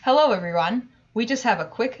Hello, everyone. We just have a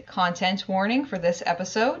quick content warning for this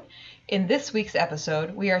episode. In this week's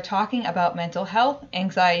episode, we are talking about mental health,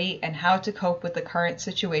 anxiety, and how to cope with the current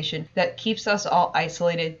situation that keeps us all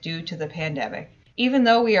isolated due to the pandemic. Even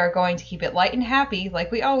though we are going to keep it light and happy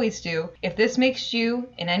like we always do, if this makes you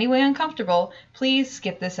in any way uncomfortable, please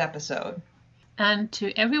skip this episode. And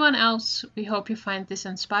to everyone else, we hope you find this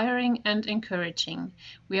inspiring and encouraging.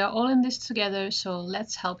 We are all in this together, so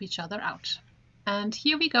let's help each other out. And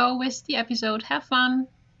here we go with the episode. Have fun!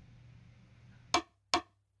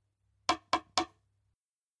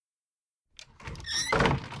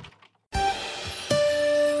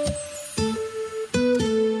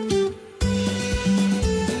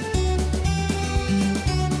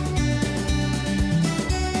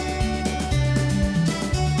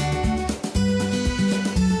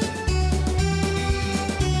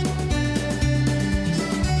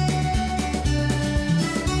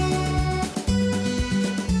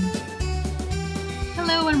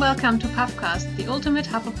 Welcome to Puffcast, the ultimate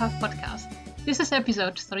Hufflepuff podcast. This is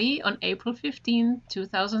episode 3 on April 15,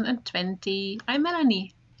 2020. I'm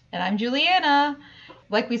Melanie. And I'm Juliana.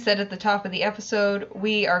 Like we said at the top of the episode,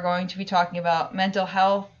 we are going to be talking about mental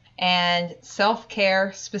health and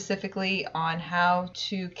self-care, specifically on how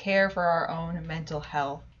to care for our own mental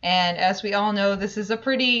health. And as we all know, this is a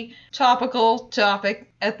pretty topical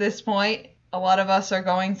topic at this point. A lot of us are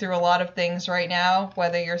going through a lot of things right now,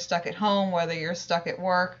 whether you're stuck at home, whether you're stuck at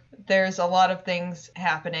work. There's a lot of things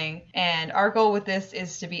happening, and our goal with this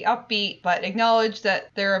is to be upbeat, but acknowledge that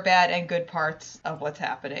there are bad and good parts of what's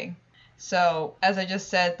happening. So, as I just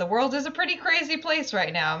said, the world is a pretty crazy place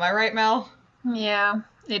right now. Am I right, Mel? Yeah,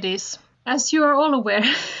 it is. As you are all aware,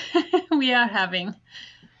 we are having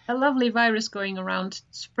a lovely virus going around,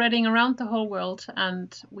 spreading around the whole world,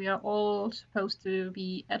 and we are all supposed to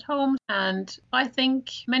be at home. And I think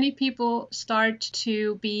many people start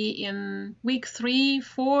to be in week 3,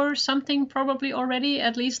 4, something probably already,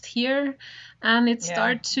 at least here. And it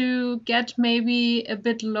starts to get maybe a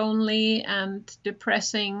bit lonely and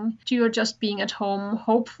depressing. You're just being at home.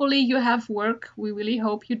 Hopefully you have work. We really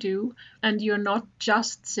hope you do. And you're not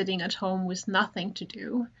just sitting at home with nothing to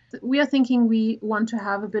do. We are thinking we want to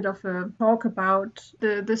have a bit of a talk about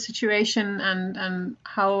the situation and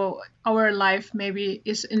how our life maybe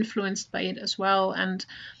is influenced by it as well, and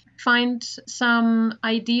find some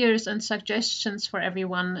ideas and suggestions for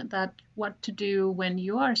everyone that what to do when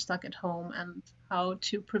you are stuck at home and how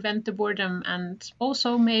to prevent the boredom, and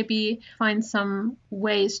also maybe find some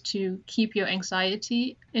ways to keep your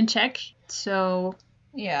anxiety in check. So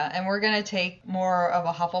yeah, and we're going to take more of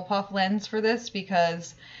a Hufflepuff lens for this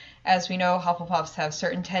because, as we know, Hufflepuffs have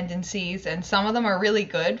certain tendencies, and some of them are really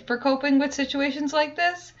good for coping with situations like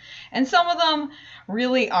this, and some of them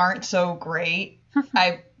really aren't so great.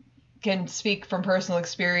 I can speak from personal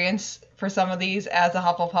experience for some of these as a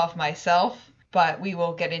Hufflepuff myself, but we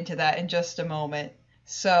will get into that in just a moment.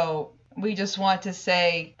 So we just want to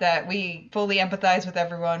say that we fully empathize with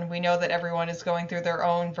everyone. We know that everyone is going through their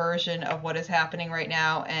own version of what is happening right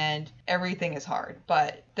now, and everything is hard.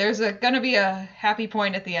 But there's going to be a happy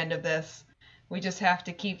point at the end of this. We just have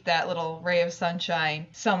to keep that little ray of sunshine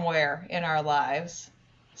somewhere in our lives.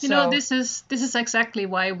 You know, this is exactly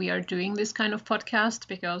why we are doing this kind of podcast,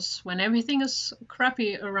 because when everything is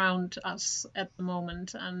crappy around us at the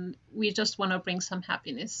moment, and we just want to bring some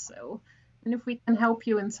happiness. So, and if we can help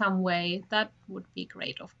you in some way, that would be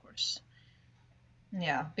great, of course.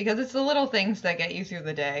 Yeah, because it's the little things that get you through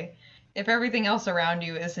the day. If everything else around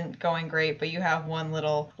you isn't going great, but you have one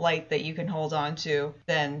little light that you can hold on to,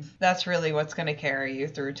 then that's really what's going to carry you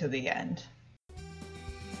through to the end.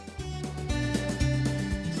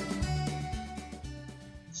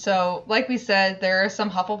 So, like we said, there are some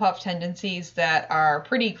Hufflepuff tendencies that are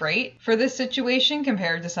pretty great for this situation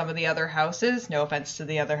compared to some of the other houses. No offense to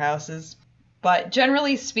the other houses. But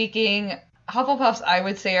generally speaking, Hufflepuffs, I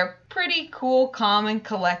would say, are pretty cool, calm, and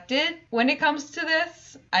collected when it comes to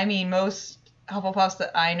this. I mean, most Hufflepuffs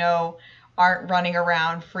that I know aren't running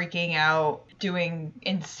around freaking out, doing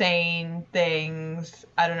insane things.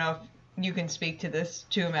 I don't know if you can speak to this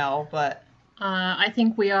too, Mel, but I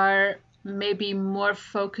think we are maybe more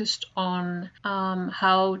focused on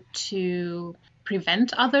how to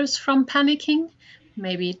prevent others from panicking,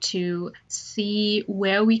 maybe to see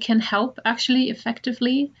where we can help actually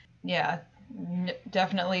effectively. Yeah,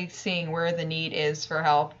 definitely seeing where the need is for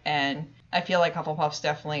help. And I feel like Hufflepuffs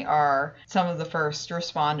definitely are some of the first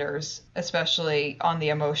responders, especially on the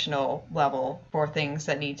emotional level for things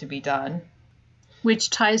that need to be done.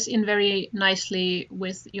 Which ties in very nicely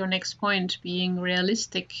with your next point, being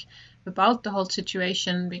realistic. about the whole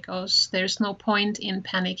situation, because there's no point in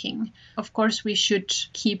panicking. Of course, we should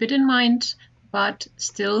keep it in mind, but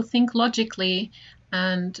still think logically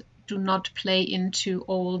and do not play into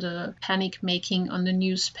all the panic making on the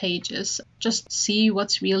news pages. Just see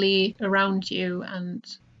what's really around you and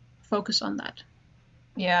focus on that.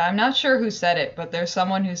 Yeah, I'm not sure who said it, but there's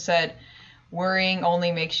someone who said worrying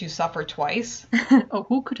only makes you suffer twice. Oh,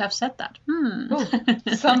 who could have said that? Ooh,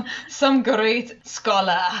 some great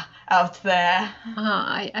scholar out there.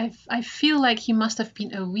 I feel like he must have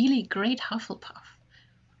been a really great Hufflepuff.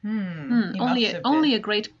 He must have been. Only a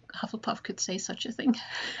great Hufflepuff could say such a thing.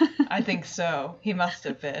 I think so. He must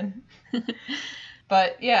have been.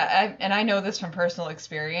 But yeah, and I know this from personal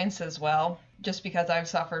experience as well, just because I've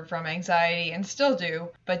suffered from anxiety and still do.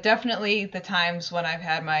 But definitely the times when I've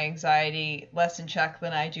had my anxiety less in check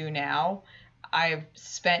than I do now, I've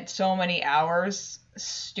spent so many hours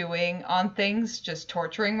stewing on things, just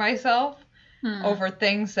torturing myself over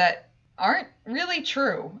things that aren't really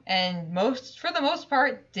true and for the most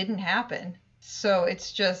part didn't happen. So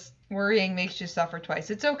it's just worrying makes you suffer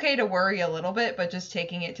twice. It's okay to worry a little bit, but just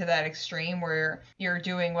taking it to that extreme where you're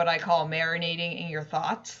doing what I call marinating in your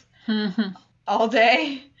thoughts all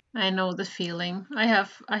day. I know the feeling. I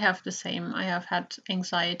have the same. I have had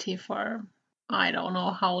anxiety for I don't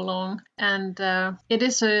know how long, and it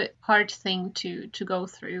is a hard thing to go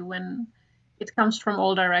through when it comes from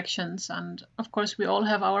all directions. And of course, we all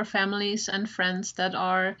have our families and friends that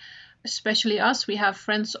are, especially us, we have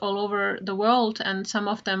friends all over the world, and some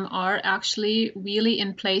of them are actually really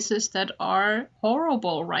in places that are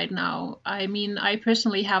horrible right now. I mean, I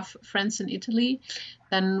personally have friends in Italy.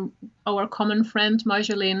 Then our common friend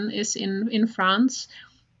Marjolaine is in France.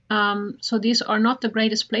 So these are not the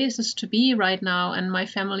greatest places to be right now. And my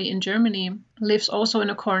family in Germany lives also in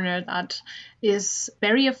a corner that is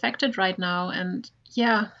very affected right now. And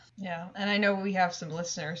yeah. Yeah, and I know we have some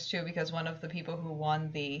listeners too, because one of the people who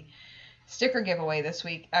won the sticker giveaway this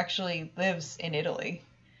week actually lives in Italy.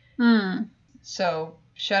 So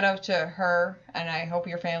shout out to her, and I hope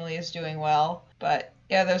your family is doing well. But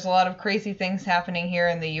yeah, there's a lot of crazy things happening here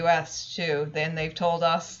in the US too. Then they've told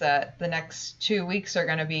us that the next 2 weeks are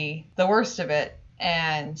going to be the worst of it.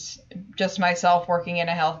 And just myself working in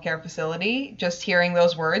a healthcare facility, just hearing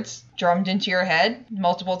those words drummed into your head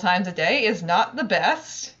multiple times a day is not the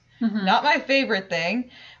best. Not my favorite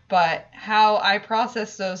thing. But how I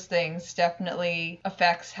process those things definitely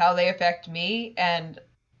affects how they affect me. And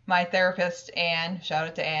my therapist, Anne, shout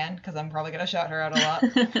out to Anne, because I'm probably going to shout her out a lot.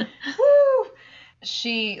 Woo!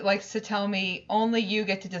 She likes to tell me, only you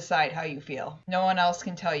get to decide how you feel. No one else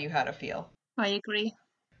can tell you how to feel. I agree.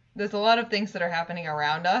 There's a lot of things that are happening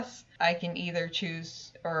around us. I can either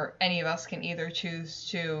choose, or any of us can either choose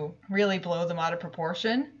to really blow them out of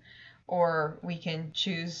proportion, or we can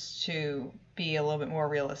choose to be a little bit more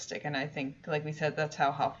realistic. And I think, like we said, that's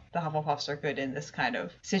how the Hufflepuffs are good in this kind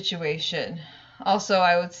of situation. Also,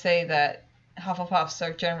 I would say that Hufflepuffs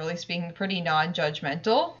are generally speaking pretty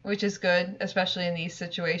non-judgmental, which is good, especially in these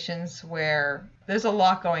situations where there's a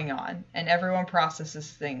lot going on and everyone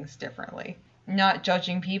processes things differently. Not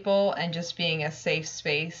judging people and just being a safe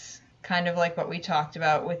space, kind of like what we talked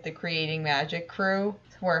about with the Creating Magic crew,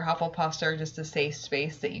 where Hufflepuffs are just a safe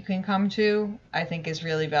space that you can come to, I think is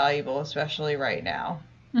really valuable, especially right now.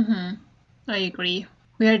 I agree.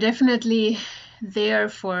 We are definitely there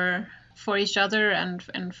for each other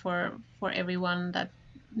and for everyone that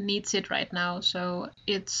needs it right now. So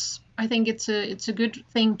I think it's a good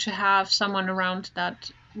thing to have someone around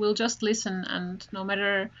that will just listen, and no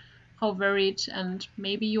matter how worried and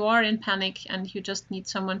maybe you are in panic and you just need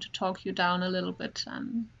someone to talk you down a little bit,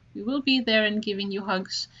 and we will be there and giving you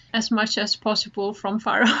hugs as much as possible from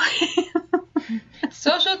far away.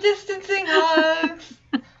 Social distancing hugs.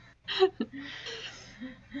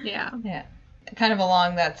 Yeah. Kind of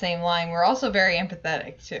along that same line, we're also very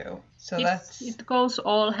empathetic too. So it goes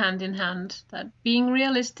all hand in hand, that being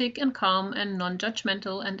realistic and calm and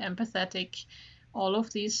non-judgmental and empathetic, all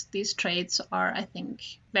of these traits are, I think,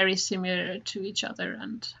 very similar to each other,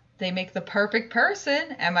 and they make the perfect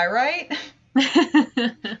person. Am I right?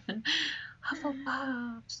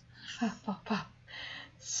 Hufflepuffs. Hufflepuff.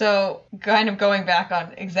 So, kind of going back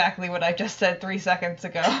on exactly what I just said 3 seconds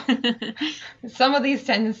ago, some of these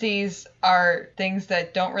tendencies are things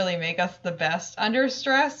that don't really make us the best under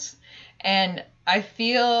stress. And I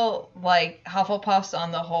feel like Hufflepuffs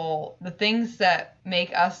on the whole, the things that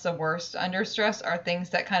make us the worst under stress are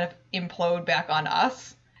things that kind of implode back on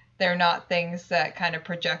us. they're not things that kind of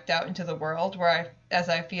project out into the world as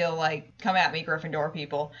I feel like, come at me, Gryffindor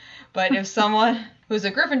people. But if someone who's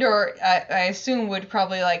a Gryffindor, I assume would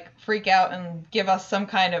probably like freak out and give us some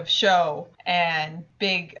kind of show and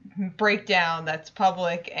big breakdown that's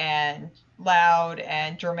public and loud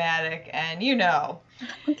and dramatic and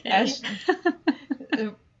Okay. as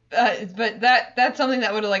but that's something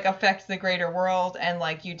that would like affect the greater world, and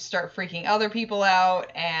like you'd start freaking other people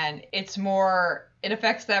out, and it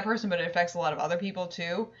affects that person, but it affects a lot of other people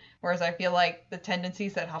too. Whereas I feel like the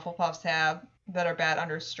tendencies that Hufflepuffs have that are bad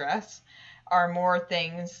under stress are more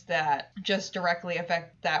things that just directly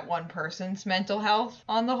affect that one person's mental health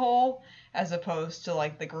on the whole, as opposed to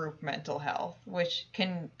like the group mental health, which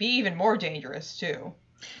can be even more dangerous too.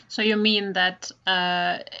 So you mean that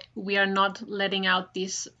we are not letting out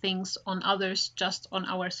these things on others, just on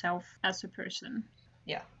ourselves as a person?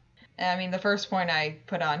 Yeah. I mean, the first point I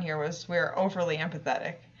put on here was we're overly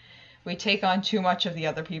empathetic. We take on too much of the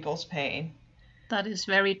other people's pain. That is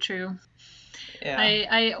very true. Yeah.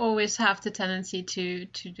 I always have the tendency to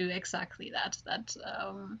do exactly that.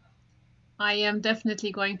 I am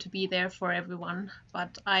definitely going to be there for everyone,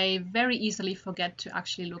 but I very easily forget to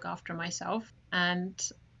actually look after myself. And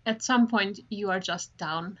at some point, you are just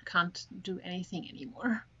down, can't do anything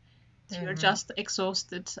anymore. So you're just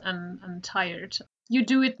exhausted and tired. You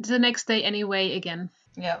do it the next day anyway again.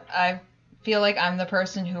 Yeah, I feel like I'm the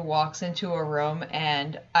person who walks into a room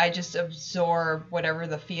and I just absorb whatever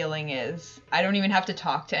the feeling is. I don't even have to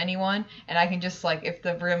talk to anyone, and I can just like, if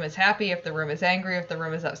the room is happy, if the room is angry, if the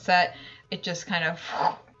room is upset, it just kind of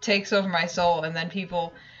takes over my soul. And then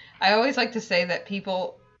I always like to say that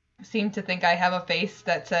people seem to think I have a face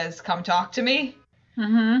that says, come talk to me.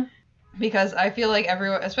 Mm-hmm. Because I feel like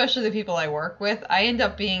everyone, especially the people I work with, I end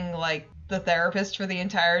up being like the therapist for the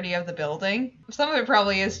entirety of the building. Some of it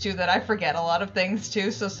probably is too that I forget a lot of things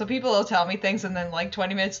too. So people will tell me things, and then like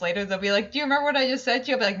 20 minutes later they'll be like, "Do you remember what I just said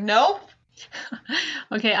to you?" I'll be like, "Nope."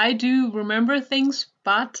 Okay, I do remember things,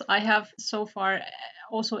 but I have so far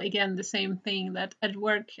also again the same thing that at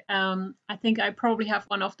work, I think I probably have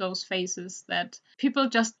one of those phases that people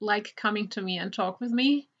just like coming to me and talk with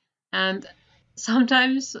me, and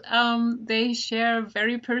sometimes they share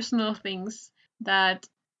very personal things that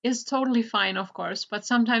is totally fine, of course, but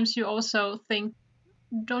sometimes you also think,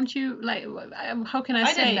 don't you like, how can I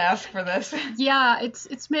I didn't say, ask for this. yeah,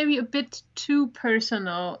 it's maybe a bit too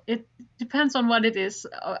personal. It depends on what it is.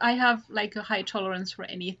 I have like a high tolerance for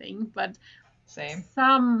anything, but Same.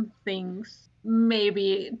 some things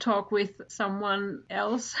maybe talk with someone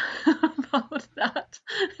else about that.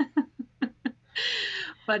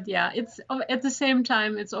 But yeah, it's at the same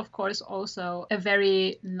time, it's of course also a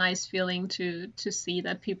very nice feeling to see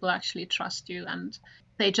that people actually trust you, and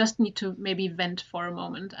they just need to maybe vent for a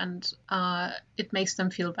moment, and it makes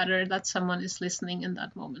them feel better that someone is listening in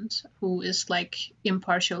that moment who is like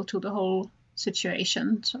impartial to the whole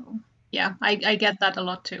situation. So yeah, I get that a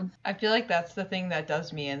lot too. I feel like that's the thing that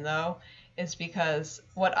does me in though, is because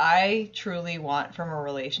what I truly want from a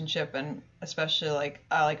relationship, and especially like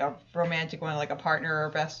a romantic one, like a partner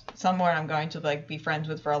or someone I'm going to like be friends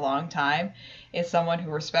with for a long time, is someone who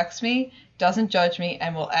respects me, doesn't judge me,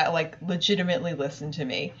 and will like legitimately listen to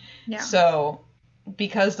me. Yeah. So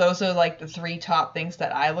because those are like the three top things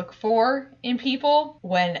that I look for in people,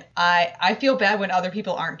 when I feel bad when other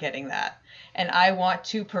people aren't getting that. And I want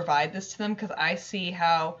to provide this to them because I see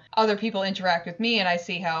how other people interact with me, and I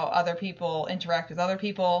see how other people interact with other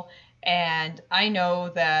people. And I know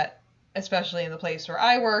that, especially in the place where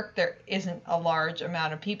I work, there isn't a large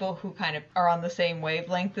amount of people who kind of are on the same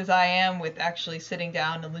wavelength as I am with actually sitting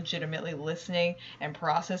down and legitimately listening and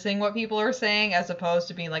processing what people are saying, as opposed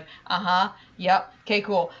to being like, yep, okay,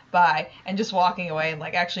 cool, bye, and just walking away and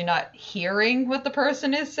like actually not hearing what the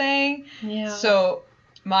person is saying. Yeah. So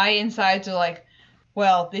my insides are like,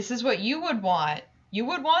 well, this is what you would want. You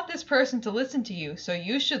would want this person to listen to you, so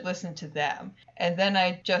you should listen to them. And then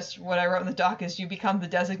what I wrote in the doc is you become the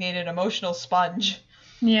designated emotional sponge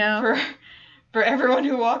Yeah. for everyone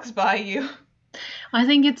who walks by you. I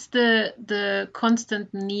think it's the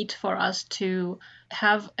constant need for us to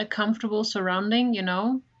have a comfortable surrounding, you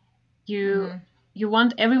know. You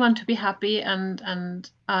want everyone to be happy, and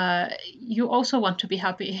you also want to be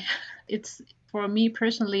happy. It's, for me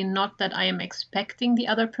personally, not that I am expecting the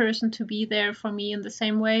other person to be there for me in the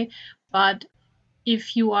same way, but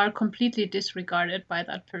if you are completely disregarded by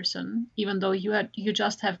that person, even though you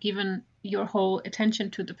just have given your whole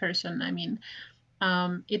attention to the person, I mean,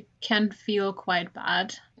 it can feel quite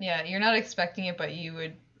bad. Yeah, you're not expecting it, but you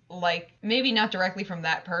would like maybe not directly from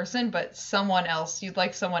that person, but someone else. You'd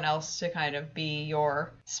like someone else to kind of be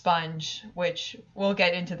your sponge, which we'll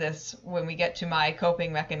get into this when we get to my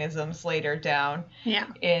coping mechanisms later down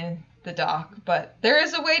in the doc. But there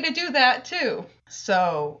is a way to do that too.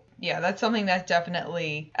 So yeah, that's something that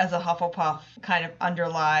definitely, as a Hufflepuff, kind of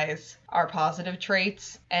underlies our positive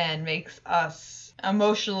traits and makes us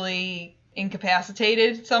emotionally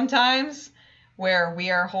incapacitated sometimes, where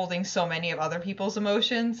we are holding so many of other people's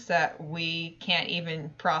emotions that we can't even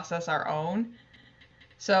process our own.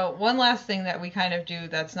 So one last thing that we kind of do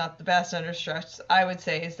that's not the best under stress, I would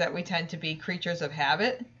say, is that we tend to be creatures of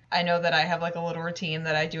habit. I know that I have like a little routine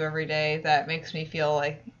that I do every day that makes me feel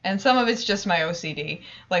like, and some of it's just my OCD,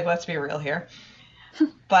 like let's be real here.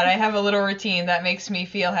 But I have a little routine that makes me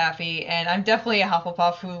feel happy, and I'm definitely a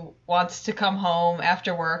Hufflepuff who wants to come home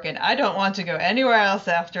after work, and I don't want to go anywhere else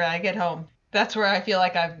after I get home. That's where I feel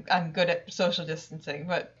like I'm good at social distancing.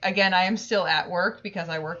 But again, I am still at work because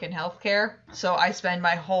I work in healthcare, so I spend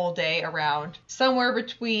my whole day around somewhere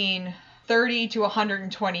between 30 to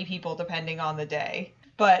 120 people depending on the day.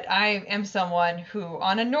 But I am someone who,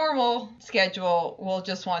 on a normal schedule, will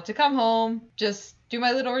just want to come home, just do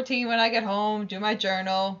my little routine when I get home, do my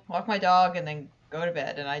journal, walk my dog, and then go to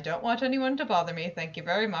bed. And I don't want anyone to bother me. Thank you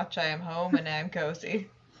very much. I am home and I am cozy.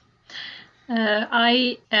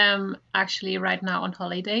 I am actually right now on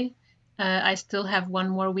holiday. I still have one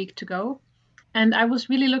more week to go. And I was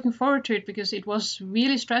really looking forward to it because it was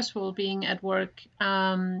really stressful being at work,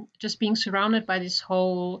 just being surrounded by this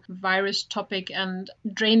whole virus topic and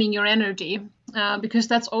draining your energy, because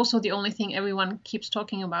that's also the only thing everyone keeps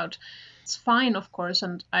talking about. It's fine, of course,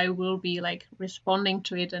 and I will be like responding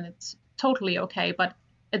to it, and it's totally okay. But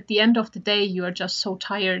at the end of the day, you are just so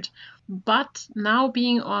tired. But now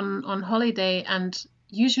being on holiday, and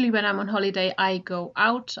usually when I'm on holiday, I go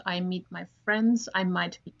out, I meet my friends, I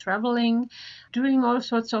might be traveling, doing all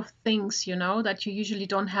sorts of things, that you usually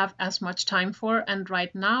don't have as much time for. And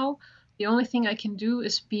right now, the only thing I can do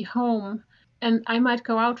is be home, and I might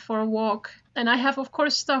go out for a walk. And I have, of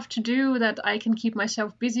course, stuff to do that I can keep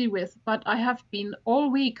myself busy with, but I have been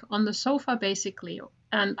all week on the sofa basically,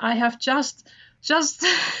 and I have just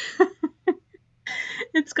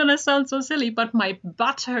it's gonna sound so silly, but my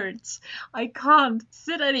butt hurts. I can't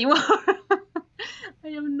sit anymore. I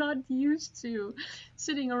am not used to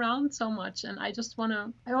sitting around so much, and I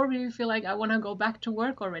already feel like I wanna go back to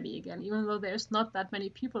work already again, even though there's not that many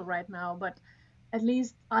people right now, but at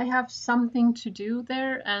least I have something to do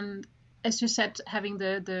there. And as you said, having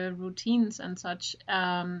the routines and such,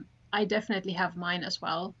 I definitely have mine as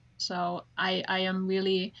well. So I am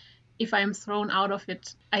really, if I'm thrown out of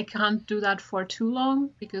it, I can't do that for too long,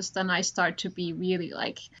 because then I start to be really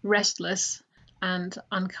like restless and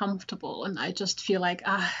uncomfortable, and I just feel like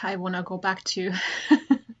I want to go back to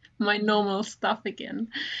my normal stuff again.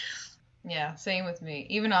 Yeah, same with me.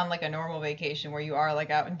 Even on like a normal vacation where you are like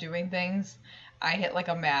out and doing things, I hit like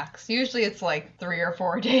a max. Usually it's like 3 or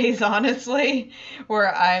 4 days, honestly,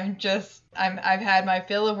 where I've had my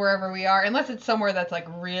fill of wherever we are, unless it's somewhere that's like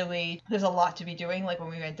really, there's a lot to be doing, like when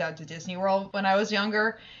we went down to Disney World when I was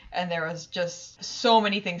younger, and there was just so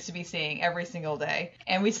many things to be seeing every single day,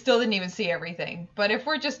 and we still didn't even see everything. But if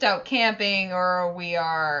we're just out camping or we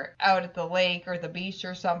are out at the lake or the beach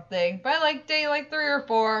or something, by like day like 3 or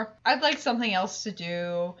 4, I'd like something else to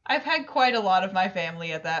do. I've had quite a lot of my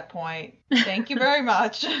family at that point. Thank you very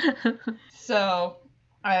much. So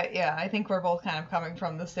I think we're both kind of coming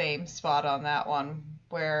from the same spot on that one,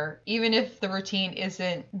 where even if the routine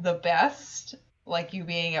isn't the best, like you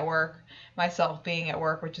being at work, myself being at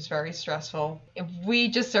work, which is very stressful, if we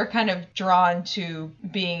just are kind of drawn to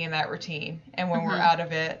being in that routine. And when we're out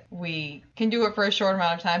of it, we can do it for a short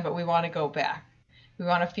amount of time, but we want to go back. We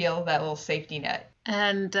want to feel that little safety net.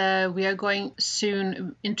 And we are going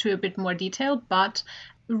soon into a bit more detail, but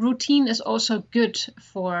routine is also good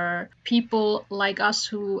for people like us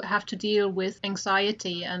who have to deal with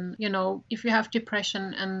anxiety, and if you have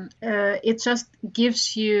depression, and it just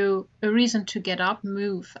gives you a reason to get up,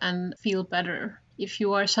 move, and feel better. If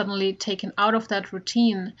you are suddenly taken out of that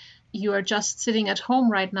routine, you are just sitting at home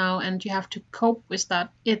right now and you have to cope with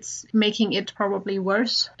that. It's making it probably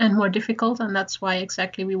worse and more difficult, and that's why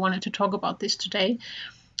exactly we wanted to talk about this today.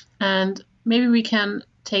 And maybe we can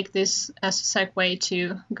take this as a segue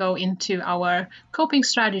to go into our coping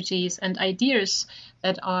strategies and ideas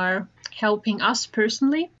that are helping us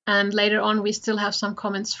personally. And later on, we still have some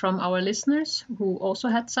comments from our listeners who also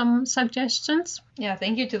had some suggestions. Yeah,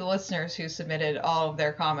 thank you to the listeners who submitted all of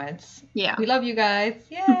their comments. Yeah. We love you guys.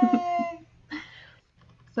 Yay!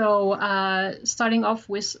 So starting off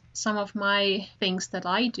with some of my things that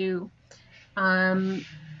I do.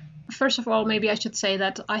 First of all, maybe I should say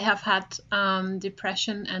that I have had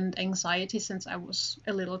depression and anxiety since I was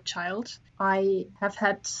a little child. I have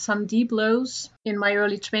had some deep lows in my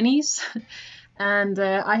early 20s, and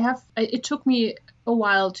it took me a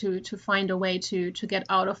while to find a way to get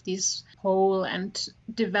out of this hole and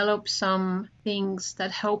develop some things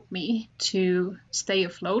that help me to stay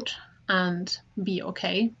afloat and be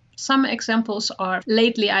okay. Some examples are,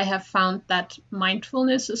 lately I have found that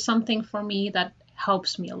mindfulness is something for me that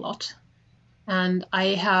helps me a lot. And I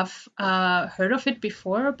have heard of it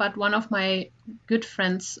before, but one of my good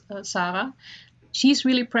friends, Sarah, she's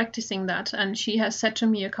really practicing that, and she has said to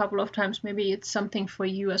me a couple of times, maybe it's something for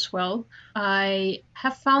you as well. I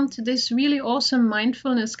have found this really awesome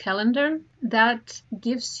mindfulness calendar that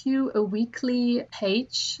gives you a weekly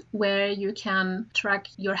page where you can track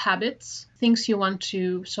your habits, things you want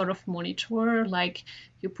to sort of monitor, like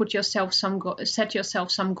you put yourself set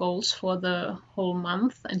yourself some goals for the whole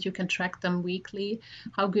month, and you can track them weekly,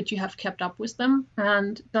 how good you have kept up with them,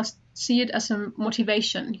 and just see it as a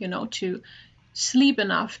motivation, to sleep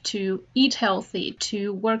enough, to eat healthy,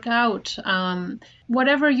 to work out,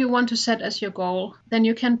 whatever you want to set as your goal. Then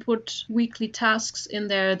you can put weekly tasks in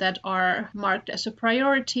there that are marked as a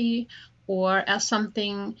priority or as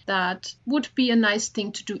something that would be a nice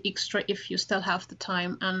thing to do extra if you still have the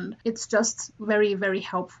time. And it's just very, very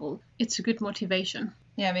helpful. It's a good motivation.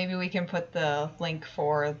 Yeah, maybe we can put the link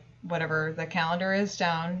for whatever the calendar is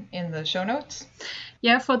down in the show notes.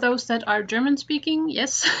 Yeah, for those that are German speaking,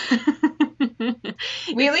 yes.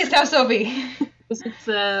 We at least have Sophie. It's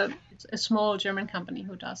a small German company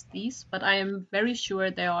who does these, but I am very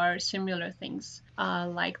sure there are similar things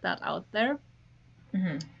like that out there.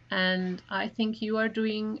 Mm-hmm. And I think you are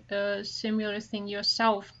doing a similar thing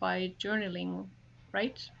yourself by journaling,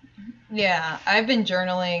 right? Yeah, I've been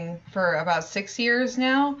journaling for about 6 years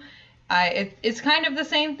now. It's kind of the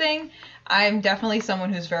same thing. I'm definitely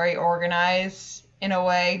someone who's very organized in a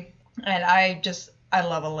way, and I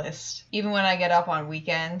love a list. Even when I get up on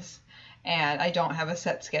weekends and I don't have a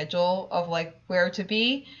set schedule of like where to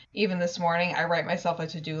be, even this morning I write myself a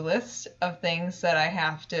to-do list of things that I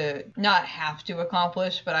not have to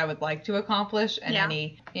accomplish, but I would like to accomplish, and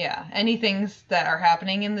any things that are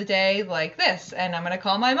happening in the day, like this, and I'm going to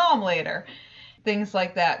call my mom later. Things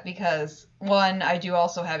like that, because one, I do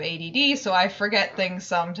also have ADD, so I forget things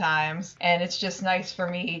sometimes, and it's just nice for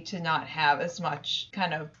me to not have as much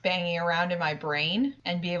kind of banging around in my brain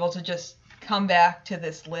and be able to just come back to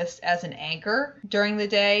this list as an anchor during the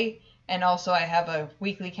day. And also I have a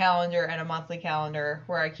weekly calendar and a monthly calendar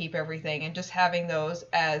where I keep everything, and just having those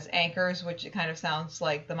as anchors, which it kind of sounds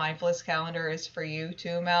like the mindfulness calendar is for you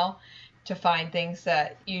too, Mel, to find things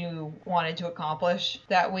that you wanted to accomplish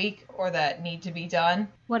that week or that need to be done.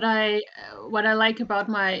 What I like about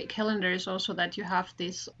my calendar is also that you have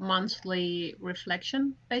this monthly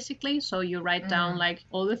reflection, basically. So you write down like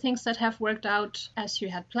all the things that have worked out as you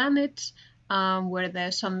had planned it, where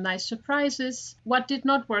there's some nice surprises, what did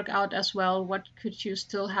not work out as well, what could you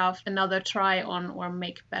still have another try on or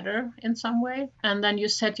make better in some way. And then you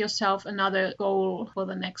set yourself another goal for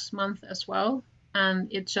the next month as well.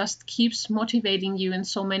 And it just keeps motivating you in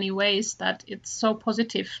so many ways that it's so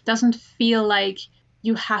positive. Doesn't feel like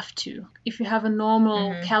you have to. If you have a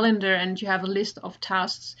normal calendar and you have a list of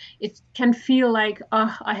tasks, it can feel like,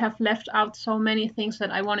 oh, I have left out so many things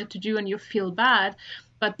that I wanted to do, and you feel bad.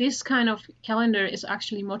 But this kind of calendar is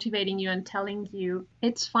actually motivating you and telling you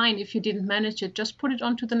it's fine if you didn't manage it. Just put it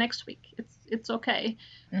on to the next week. It's okay.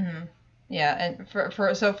 Mm-hmm. Yeah, and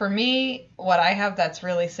for me, what I have that's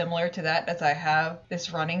really similar to that is I have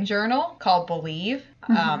this running journal called Believe.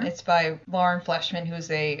 It's by Lauren Fleshman, who's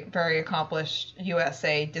a very accomplished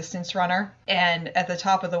USA distance runner. And at the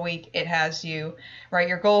top of the week, it has you write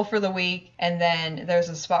your goal for the week, and then there's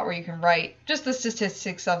a spot where you can write just the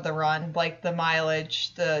statistics of the run, like the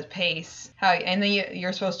mileage, the pace, and then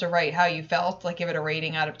you're supposed to write how you felt, like give it a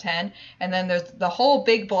rating out of 10. And then there's the whole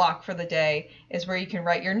big block for the day is where you can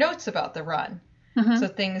write your notes about the run. So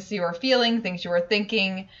things you were feeling, things you were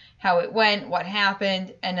thinking, how it went, what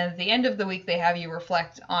happened, and then at the end of the week they have you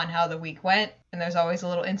reflect on how the week went. And there's always a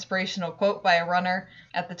little inspirational quote by a runner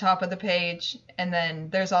at the top of the page. And then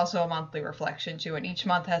there's also a monthly reflection too, and each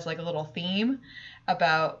month has like a little theme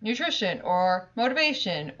about nutrition or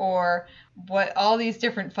motivation or what, all these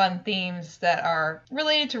different fun themes that are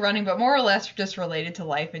related to running, but more or less just related to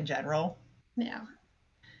life in general. Yeah.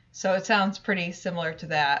 So it sounds pretty similar to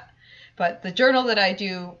that. But the journal that I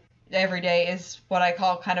do every day is what I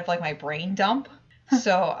call kind of like my brain dump.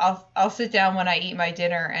 So I'll sit down when I eat my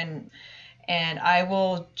dinner and I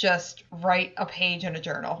will just write a page in a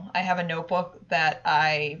journal. I have a notebook that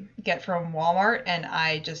I get from Walmart, and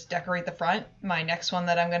I just decorate the front. My next one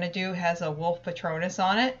that I'm going to do has a wolf Patronus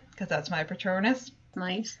on it, because that's my Patronus.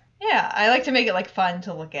 Nice. Yeah, I like to make it like fun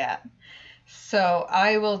to look at. So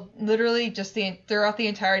I will literally just throughout the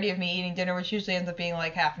entirety of me eating dinner, which usually ends up being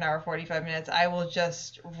like half an hour, 45 minutes, I will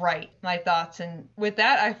just write my thoughts. And with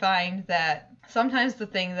that, I find that sometimes the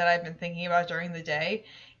thing that I've been thinking about during the day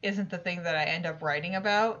isn't the thing that I end up writing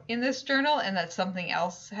about in this journal, and that something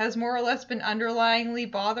else has more or less been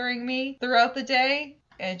underlyingly bothering me throughout the day.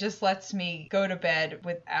 And it just lets me go to bed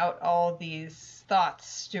without all these thoughts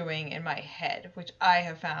stewing in my head, which I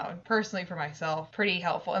have found personally for myself pretty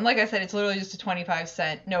helpful. And like I said, it's literally just a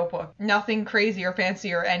 25-cent notebook. Nothing crazy or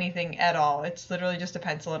fancy or anything at all. It's literally just a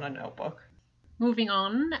pencil and a notebook. Moving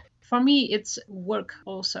on, for me, it's work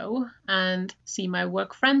also, and see my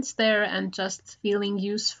work friends there and just feeling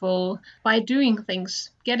useful by doing things,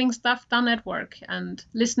 getting stuff done at work, and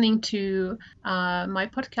listening to my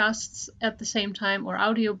podcasts at the same time or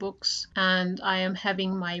audiobooks. And I am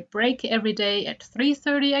having my break every day at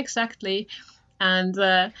 3:30 exactly. And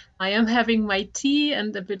I am having my tea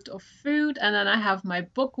and a bit of food, and then I have my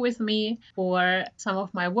book with me, or some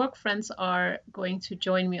of my work friends are going to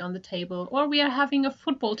join me on the table, or we are having a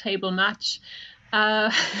football table match,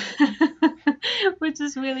 uh, which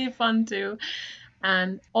is really fun too.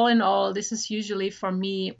 And all in all, this is usually for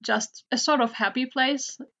me just a sort of happy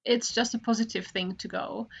place. It's just a positive thing to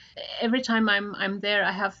go. Every time I'm there,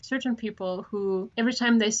 I have certain people who every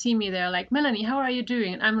time they see me, they're like, "Melanie, how are you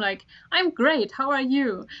doing?" And I'm like, "I'm great. How are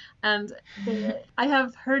you?" And I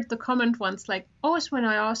have heard the comment once, like, "Always when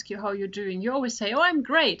I ask you how you're doing, you always say, 'Oh, I'm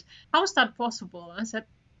great.' How is that possible?" I said,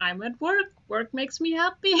 "I'm at work. Work makes me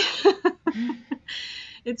happy."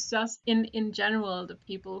 It's just in general, the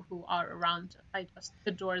people who are around, I just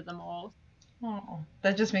adore them all. Oh,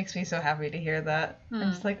 that just makes me so happy to hear that.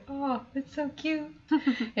 I'm just like, oh, it's so cute.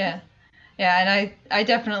 Yeah. Yeah, and I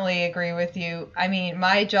definitely agree with you. I mean,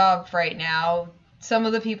 my job right now, some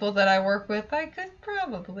of the people that I work with, I could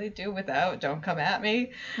probably do without. Don't come at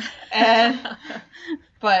me. And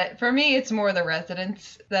but for me, it's more the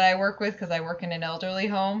residents that I work with, because I work in an elderly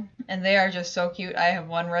home, and they are just so cute. I have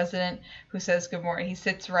one resident who says good morning. He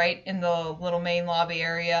sits right in the little main lobby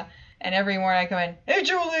area, and every morning I come in, "Hey,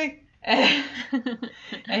 Julie!" And,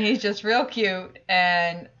 and he's just real cute.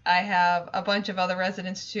 And I have a bunch of other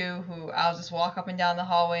residents too, who I'll just walk up and down the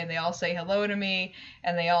hallway and they all say hello to me,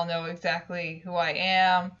 and they all know exactly who I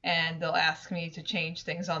am, and they'll ask me to change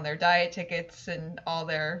things on their diet tickets and all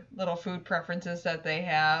their little food preferences that they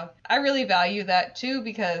have. I really value that too,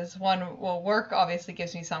 because work obviously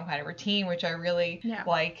gives me some kind of routine, which I really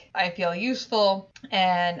like. I feel useful,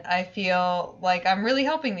 and I feel like I'm really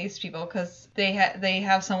helping these people, because they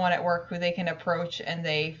have someone at work who they can approach and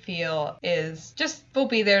they feel will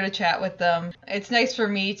be there to chat with them. It's nice for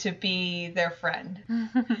me to be their friend.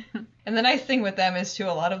 And the nice thing with them is too,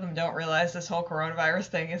 a lot of them don't realize this whole coronavirus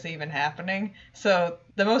thing is even happening. So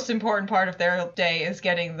the most important part of their day is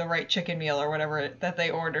getting the right chicken meal or whatever that they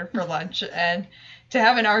ordered for lunch. And to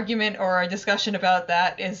have an argument or a discussion about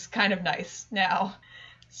that is kind of nice now.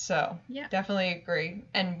 So definitely agree.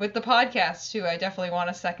 And with the podcast too, I definitely want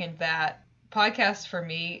to second that. Podcasts for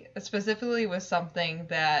me specifically was something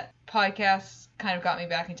that podcasts kind of got me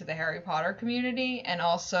back into the Harry Potter community, and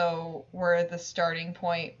also were the starting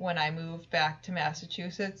point when I moved back to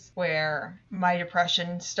Massachusetts, where my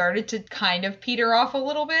depression started to kind of peter off a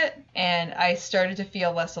little bit and I started to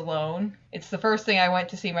feel less alone. It's the first thing I went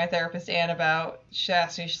to see my therapist Anne about. She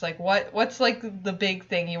asked me, she's like, what's like the big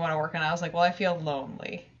thing you want to work on? I was like, well, I feel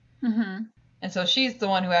lonely. Mm-hmm. And so she's the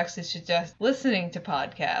one who actually suggests listening to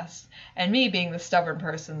podcasts. And me, being the stubborn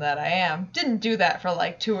person that I am, didn't do that for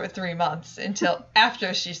like 2 or 3 months until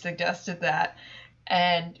after she suggested that.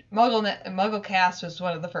 And MuggleCast was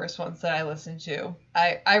one of the first ones that I listened to.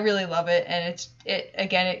 I really love it, and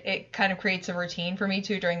it kind of creates a routine for me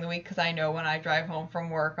too during the week, because I know when I drive home from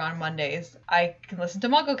work on Mondays, I can listen to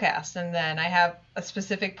MuggleCast, and then I have a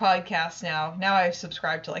specific podcast now. Now I've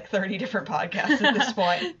subscribed to like 30 different podcasts at this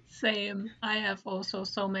point. Same. I have also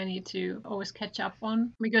so many to always catch up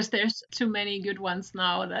on, because there's too many good ones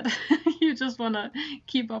now that you just want to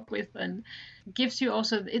keep up with. And gives you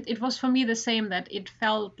also, it was for me the same, that it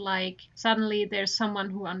felt like suddenly there's someone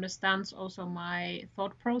who understands also my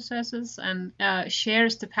thought processes and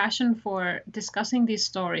shares the passion for discussing these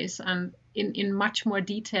stories and in much more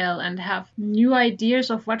detail, and have new ideas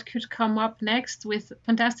of what could come up next with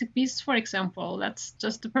Fantastic Beasts, for example. That's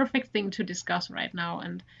just the perfect thing to discuss right now,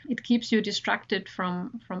 and it keeps you distracted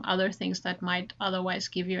from other things that might otherwise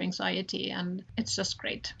give you anxiety, and it's just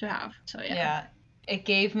great to have. So Yeah. It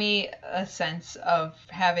gave me a sense of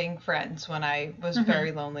having friends when I was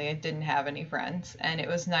very lonely and didn't have any friends. And it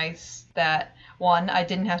was nice that, one, I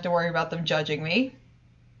didn't have to worry about them judging me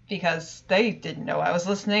because they didn't know I was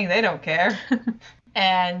listening. They don't care.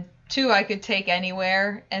 And two, I could take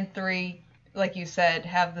anywhere. And three, like you said,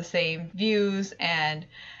 have the same views and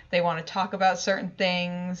they want to talk about certain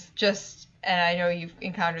things. And I know you've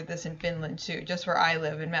encountered this in Finland too, just where I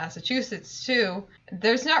live in Massachusetts too.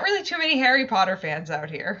 There's not really too many Harry Potter fans out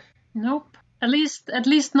here. Nope. At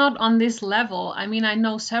least not on this level. I mean, I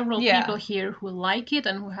know several people here who like it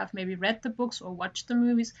and who have maybe read the books or watched the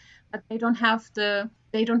movies, but they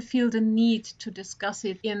don't feel the need to discuss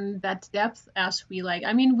it in that depth as we like.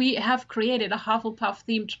 I mean, we have created a Hufflepuff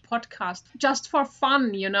themed podcast just for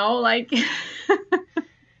fun, like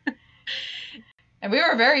And we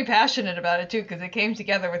were very passionate about it too, because it came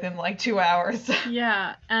together within like 2 hours.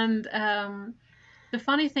 Yeah, and the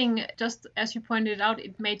funny thing, just as you pointed out,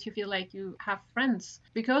 it made you feel like you have friends.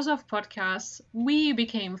 Because of podcasts, we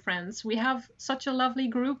became friends. We have such a lovely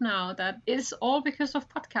group now that is all because of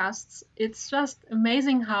podcasts. It's just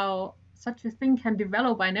amazing how such a thing can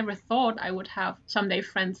develop. I never thought I would have someday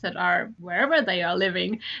friends that are wherever they are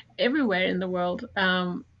living, everywhere in the world.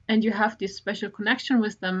 And you have this special connection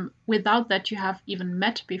with them without that you have even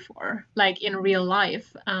met before, like in real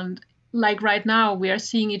life. And like right now, we are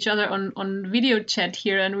seeing each other on video chat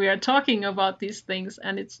here and we are talking about these things.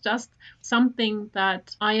 And it's just something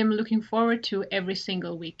that I am looking forward to every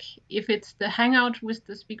single week. If it's the hangout with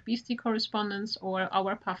the Speak Beastie correspondents or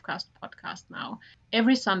our Puffcast podcast now,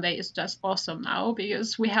 every Sunday is just awesome now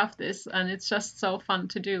because we have this and it's just so fun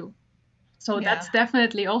to do. So that's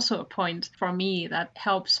definitely also a point for me that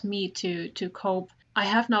helps me to cope. I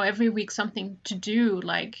have now every week something to do,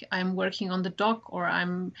 like I'm working on the doc or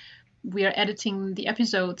we are editing the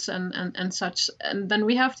episodes and such. And then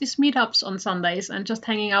we have these meetups on Sundays and just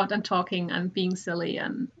hanging out and talking and being silly.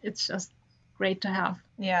 And it's just great to have.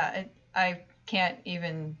 Yeah, I can't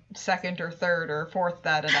even second or third or fourth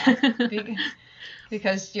that enough.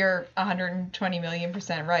 Because you're 120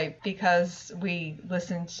 million% right. Because we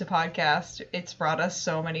listened to podcasts, it's brought us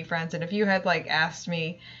so many friends. And if you had like asked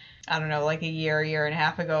me, I don't know, like a year and a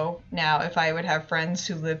half ago now, if I would have friends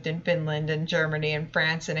who lived in Finland and Germany and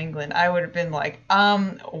France and England, I would have been like,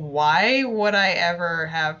 why would I ever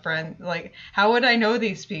have friends? Like, how would I know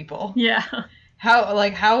these people? Yeah. How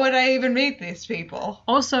would I even meet these people?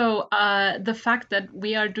 Also, the fact that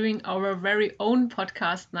we are doing our very own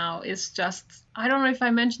podcast now is just, I don't know if I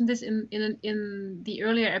mentioned this in the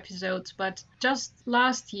earlier episodes, but just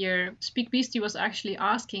last year, Speak Beastie was actually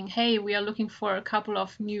asking, hey, we are looking for a couple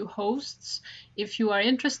of new hosts. If you are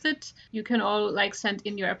interested, you can all like send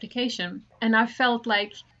in your application. And I felt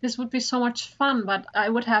like this would be so much fun, but I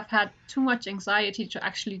would have had too much anxiety to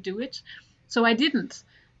actually do it. So I didn't.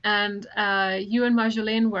 And you and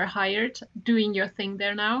Marjolaine were hired doing your thing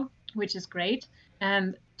there now, which is great.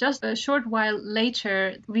 And just a short while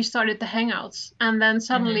later, we started the Hangouts. And then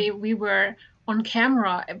suddenly we were on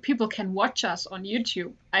camera and people can watch us on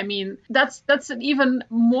YouTube. I mean, that's an even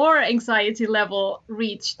more anxiety level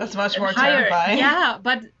reached. That's much more terrifying. Yeah,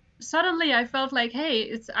 but suddenly I felt like, hey,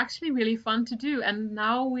 it's actually really fun to do. And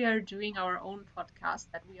now we are doing our own podcast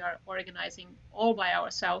that we are organizing all by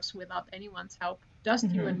ourselves without anyone's help, just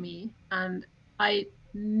you and me. And I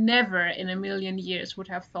never in a million years would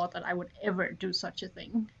have thought that I would ever do such a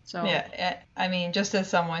thing. So yeah, I mean, just as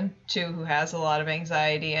someone too who has a lot of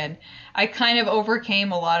anxiety, and I kind of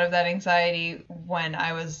overcame a lot of that anxiety when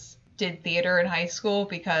I did theater in high school,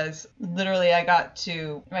 because literally I got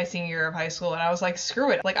to my senior year of high school and I was like,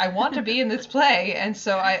 screw it, like I want to be in this play. And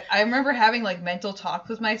so I remember having like mental talks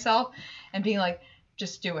with myself and being like,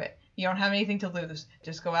 just do it. You don't have anything to lose.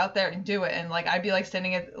 Just go out there and do it. And like I'd be like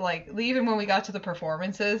standing at like, even when we got to the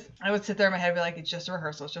performances, I would sit there in my head and be like, it's just a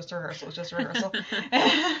rehearsal, it's just a rehearsal, it's just a rehearsal.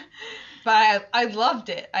 But I loved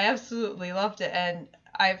it. I absolutely loved it. And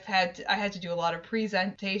I had to do a lot of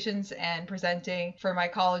presentations and presenting for my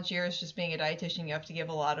college years. Just being a dietitian, you have to give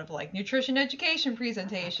a lot of like nutrition education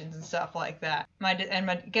presentations and stuff like that. My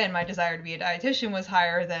desire to be a dietitian was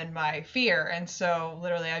higher than my fear, and so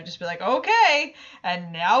literally I'd just be like, okay,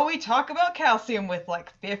 and now we talk about calcium with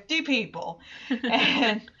like 50 people,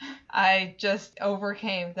 and I just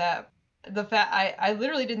overcame that. The fact I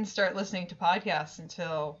literally didn't start listening to podcasts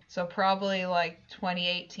until probably like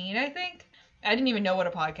 2018, I think. I didn't even know what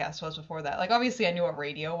a podcast was before that. Like, obviously I knew what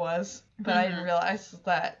radio was, but I didn't realize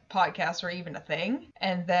that podcasts were even a thing.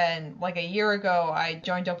 And then like a year ago, I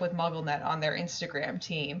joined up with MuggleNet on their Instagram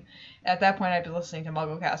team. At that point, I'd been listening to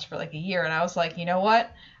MuggleCast for like a year, and I was like, you know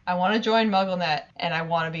what? I want to join MuggleNet, and I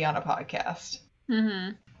want to be on a podcast.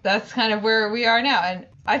 That's kind of where we are now, and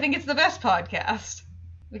I think it's the best podcast.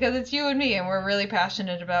 Because it's you and me, and we're really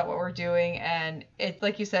passionate about what we're doing, and it's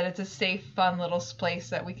like you said, it's a safe, fun little place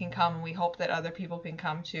that we can come, and we hope that other people can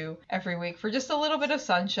come to every week for just a little bit of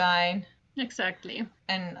sunshine. Exactly.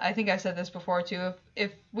 And I think I've said this before too,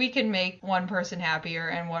 if we can make one person happier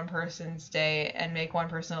and one person's day and make one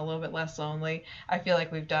person a little bit less lonely, I feel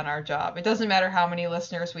like we've done our job. It doesn't matter how many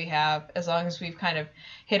listeners we have, as long as we've kind of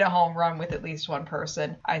hit a home run with at least one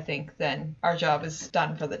person, I think then our job is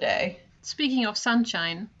done for the day. Speaking of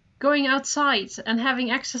sunshine, going outside and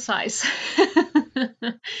having exercise,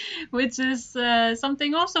 which is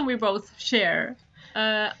something also we both share.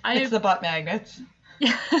 It's the butt magnets.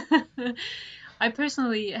 Yeah. I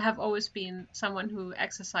personally have always been someone who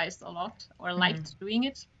exercised a lot or liked doing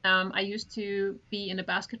it. I used to be in a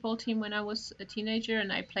basketball team when I was a teenager,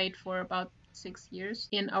 and I played for about 6 years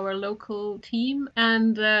in our local team,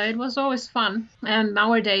 and it was always fun. And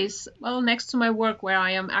nowadays, well, next to my work where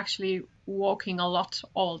I am actually walking a lot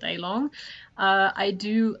all day long, I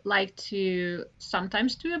do like to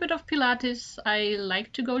sometimes do a bit of Pilates. I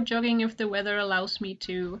like to go jogging if the weather allows me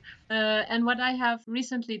to. And what I have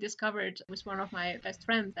recently discovered with one of my best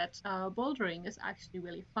friends, that bouldering is actually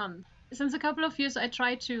really fun. Since a couple of years, I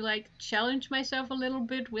try to like challenge myself a little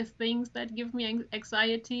bit with things that give me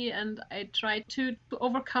anxiety, and I try to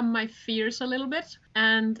overcome my fears a little bit.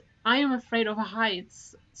 And I am afraid of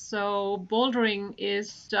heights, so bouldering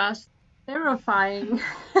is just terrifying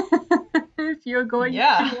if you're going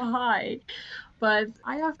too high. But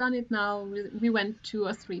I have done it now. We went 2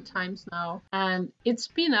 or 3 times now, and it's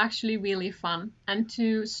been actually really fun. And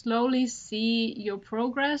to slowly see your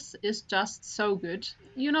progress is just so good.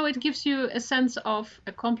 You know, it gives you a sense of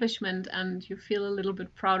accomplishment, and you feel a little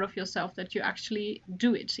bit proud of yourself that you actually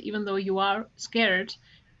do it. Even though you are scared,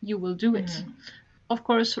 you will do it. Of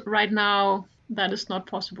course, right now, that is not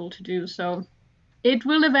possible to do. So it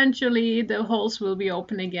will eventually, the holes will be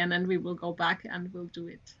open again, and we will go back and we'll do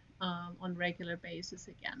it on regular basis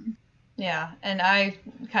again. Yeah, and I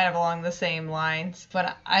kind of along the same lines. When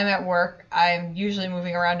I'm at work, I'm usually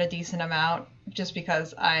moving around a decent amount just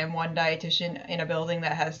because I am one dietitian in a building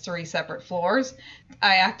that has 3 separate floors.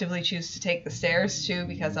 I actively choose to take the stairs too,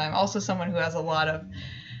 because I'm also someone who has a lot of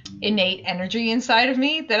innate energy inside of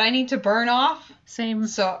me that I need to burn off. Same.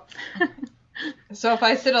 So if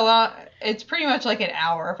I sit a lot, it's pretty much like an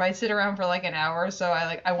hour. If I sit around for like an hour or so,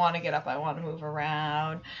 I want to get up. I want to move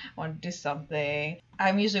around. I want to do something.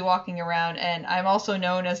 I'm usually walking around, and I'm also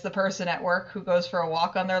known as the person at work who goes for a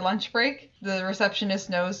walk on their lunch break. The receptionist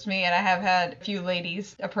knows me, and I have had a few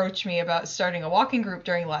ladies approach me about starting a walking group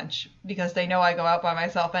during lunch because they know I go out by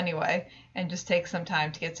myself anyway and just take some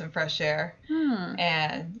time to get some fresh air.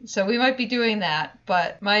 And so we might be doing that.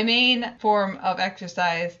 But my main form of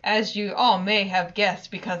exercise, as you all may have guessed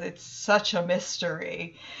because it's such a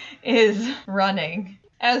mystery, is running.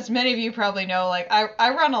 As many of you probably know, like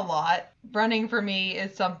I run a lot. Running for me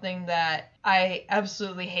is something that I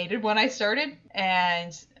absolutely hated when I started.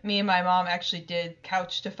 And me and my mom actually did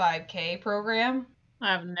Couch to 5K program.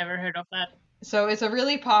 I've never heard of that. So it's a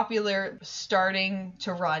really popular starting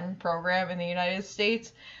to run program in the United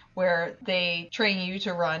States where they train you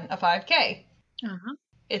to run a 5K.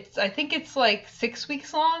 I think it's like 6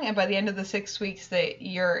 weeks long, and by the end of the 6 weeks they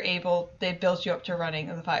build you up to running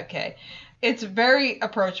the 5K. It's very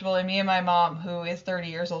approachable, and me and my mom, who is 30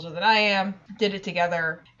 years older than I am, did it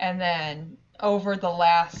together. And then over the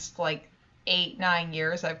last like 8-9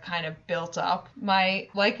 years, I've kind of built up my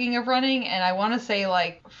liking of running, and I want to say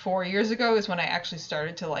like 4 years ago is when I actually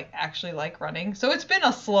started to actually like running. So it's been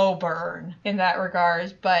a slow burn in that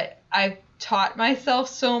regard, but I've taught myself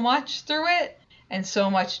so much through it. and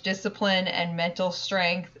so much discipline and mental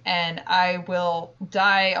strength, and I will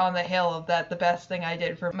die on the hill of that. The best thing I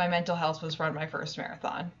did for my mental health was run my first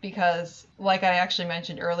marathon, because like I actually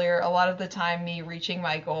mentioned earlier, a lot of the time me reaching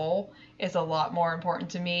my goal is a lot more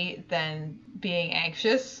important to me than being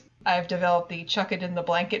anxious. I've developed the chuck it in the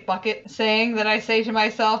blanket bucket saying that I say to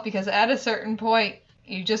myself, because at a certain point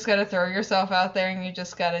you just got to throw yourself out there and you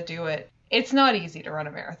just got to do it. It's not easy to run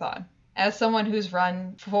a marathon. As someone who's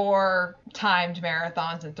run 4 timed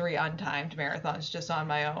marathons and 3 untimed marathons just on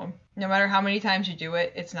my own, no matter how many times you do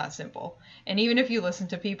it, it's not simple. And even if you listen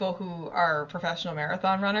to people who are professional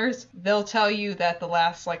marathon runners, they'll tell you that the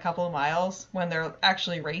last couple of miles when they're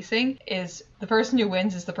actually racing is the person who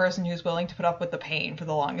wins is the person who's willing to put up with the pain for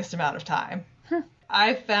the longest amount of time.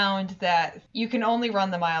 I've found that you can only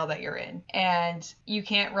run the mile that you're in, and you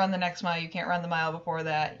can't run the next mile, you can't run the mile before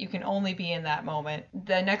that. You can only be in that moment.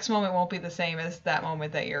 The next moment won't be the same as that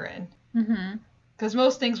moment that you're in. Because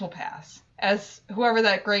most things will pass. As whoever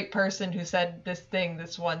that great person who said this thing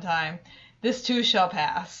this one time, this too shall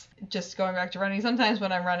pass. Just going back to running, sometimes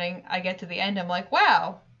when I'm running, I get to the end, I'm like,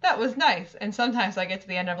 wow, that was nice. And sometimes I get to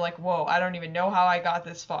the end, I'm like, whoa, I don't even know how I got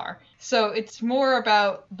this far. So it's more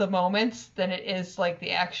about the moments than it is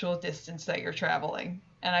the actual distance that you're traveling.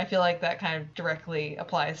 And I feel like that kind of directly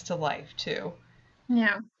applies to life too.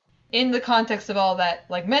 Yeah. In the context of all that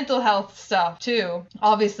mental health stuff too,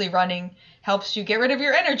 obviously running helps you get rid of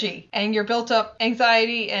your energy and your built up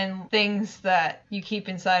anxiety and things that you keep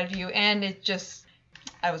inside of you. And it just,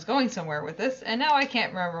 I was going somewhere with this, and now I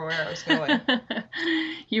can't remember where I was going.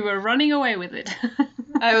 You were running away with it.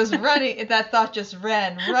 I was running, that thought just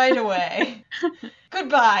ran right away.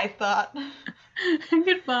 Goodbye, thought.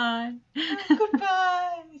 Goodbye.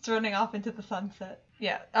 Goodbye. It's running off into the sunset.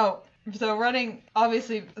 Yeah. Oh, so running,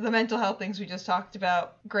 obviously, the mental health things we just talked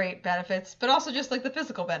about, great benefits, but also just the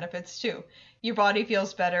physical benefits too. Your body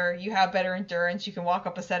feels better, you have better endurance, you can walk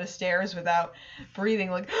up a set of stairs without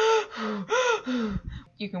breathing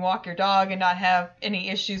you can walk your dog and not have any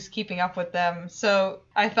issues keeping up with them. So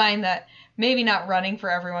I find that maybe not running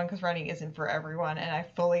for everyone, because running isn't for everyone, and I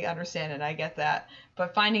fully understand and I get that,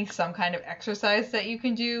 but finding some kind of exercise that you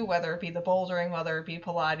can do, whether it be the bouldering, whether it be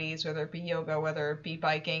Pilates, whether it be yoga, whether it be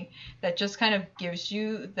biking, that just kind of gives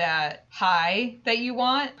you that high that you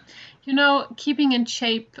want. Keeping in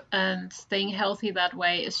shape and staying healthy that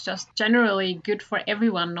way is just generally good for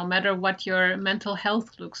everyone, no matter what your mental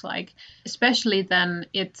health looks like. Especially then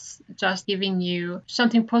it's just giving you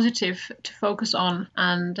something positive to focus on,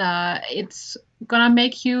 and it's gonna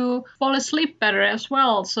make you fall asleep better as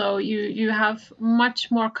well. So you have much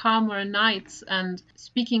more calmer nights. And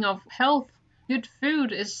speaking of health, good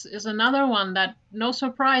food is another one that, no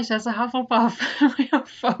surprise, as a Hufflepuff, we are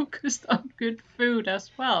focused on good food as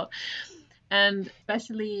well. And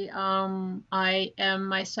especially, I am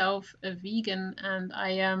myself a vegan, and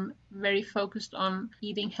I am very focused on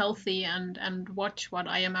eating healthy and watch what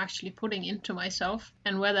I am actually putting into myself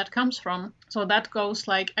and where that comes from. So that goes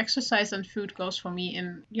exercise and food goes for me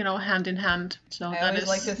in, hand in hand. So I always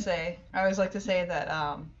like to say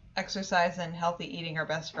that exercise and healthy eating are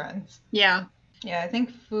best friends. Yeah. Yeah, I think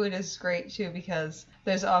food is great too, because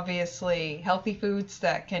there's obviously healthy foods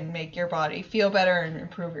that can make your body feel better and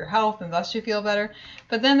improve your health, and thus you feel better.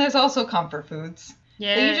 But then there's also comfort foods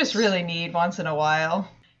that you just really need once in a while.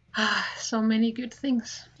 So many good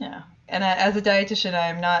things. Yeah. And as a dietitian, I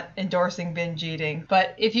am not endorsing binge eating.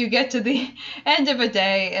 But if you get to the end of a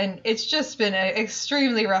day and it's just been an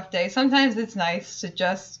extremely rough day, sometimes it's nice to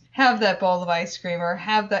just have that bowl of ice cream or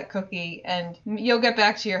have that cookie, and you'll get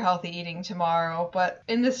back to your healthy eating tomorrow. But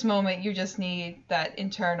in this moment, you just need that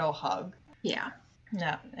internal hug. Yeah.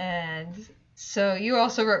 Yeah. And so you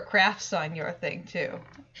also wrote crafts on your thing too.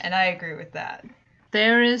 And I agree with that.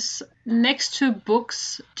 There is, next to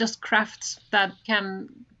books, just crafts that can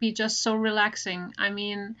be just so relaxing. I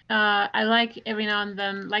mean, I like every now and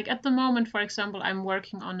then, at the moment, for example, I'm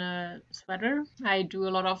working on a sweater. I do a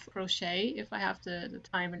lot of crochet if I have the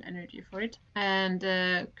time and energy for it. And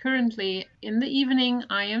currently, in the evening,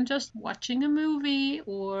 I am just watching a movie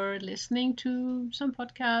or listening to some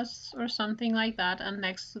podcasts or something like that. And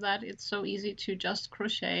next to that, it's so easy to just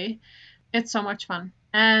crochet. It's so much fun.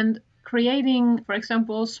 And creating, for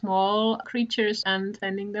example, small creatures and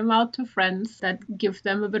sending them out to friends that give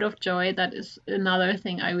them a bit of joy, that is another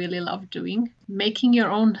thing I really love doing. Making your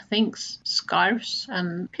own things, scarves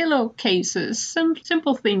and pillowcases,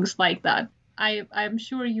 simple things like that. I'm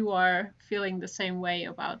sure you are feeling the same way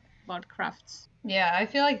about crafts. Yeah, I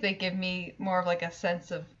feel like they give me more of a sense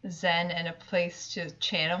of zen and a place to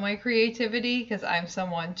channel my creativity, because I'm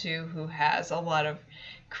someone too who has a lot of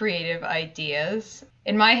creative ideas.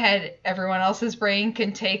 In my head, everyone else's brain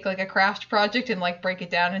can take like a craft project and like break it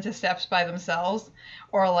down into steps by themselves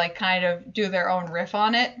or like kind of do their own riff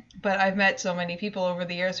on it. But I've met so many people over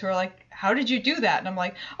the years who are like, how did you do that? And I'm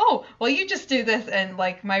like, oh, well, you just do this. And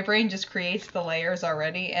like my brain just creates the layers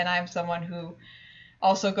already. And I'm someone who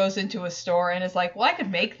also goes into a store and is like, well, I could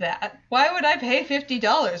make that. Why would I pay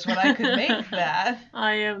 $50 when I could make that?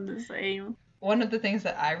 I am the same. One of the things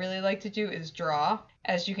that I really like to do is draw.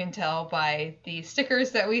 As you can tell by the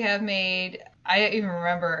stickers that we have made, I even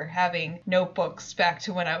remember having notebooks back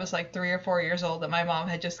to when I was like 3 or 4 years old that my mom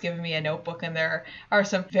had just given me a notebook, and there are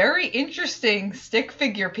some very interesting stick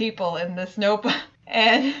figure people in this notebook.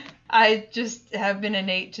 And I just have been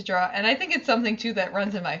innate to draw. And I think it's something, too, that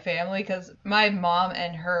runs in my family because my mom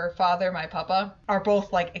and her father, my papa, are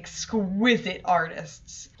both like exquisite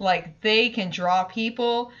artists. Like they can draw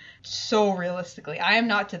people so realistically. I am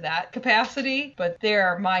not to that capacity, but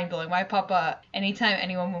they're mind-blowing. My papa, anytime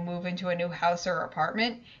anyone would move into a new house or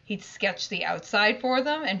apartment, he'd sketch the outside for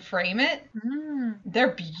them and frame it.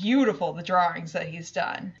 They're beautiful, the drawings that he's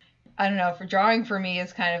done. I don't know, for drawing for me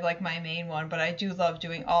is kind of like my main one, but I do love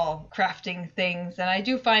doing all crafting things. And I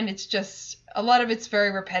do find it's just, a lot of it's very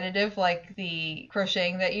repetitive, like the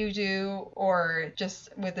crocheting that you do, or just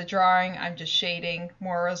with the drawing, I'm just shading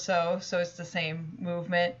more or so it's the same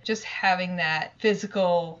movement. Just having that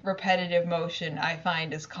physical, repetitive motion I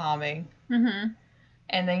find is calming. Mm-hmm.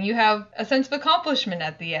 And then you have a sense of accomplishment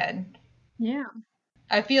at the end. Yeah.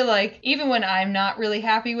 I feel like even when I'm not really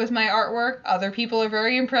happy with my artwork, other people are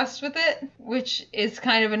very impressed with it, which is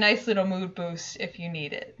kind of a nice little mood boost if you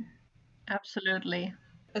need it. Absolutely.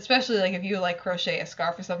 Especially like if you like crochet a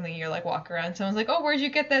scarf or something, you're like walk around, someone's like, oh, where'd you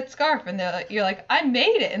get that scarf? And you're like, I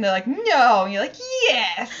made it. And they're like, no. And you're like,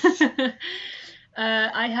 yes.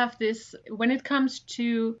 I have this, when it comes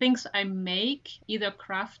to things I make, either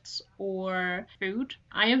crafts or food,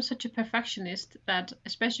 I am such a perfectionist that,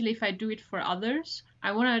 especially if I do it for others,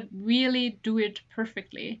 I want to really do it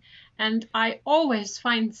perfectly. And I always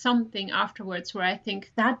find something afterwards where I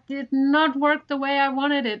think that did not work the way I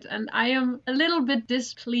wanted it. And I am a little bit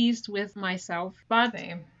displeased with myself. But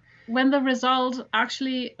Same. When the result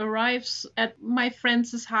actually arrives at my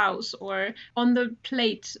friend's house or on the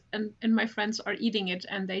plate and my friends are eating it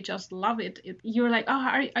and they just love it, you're like,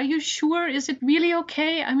 oh, are you sure? Is it really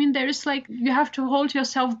okay? I mean, there's like, you have to hold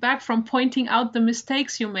yourself back from pointing out the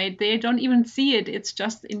mistakes you made. They don't even see it. It's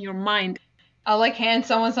just in your mind. I'll like hand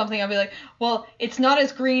someone something, I'll be like, well, it's not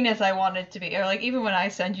as green as I want it to be. Or like even when I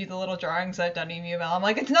send you the little drawings I've done in email, I'm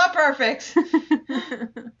like, it's not perfect.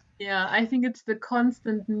 Yeah, I think it's the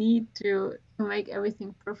constant need to make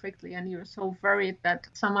everything perfectly, and you're so worried that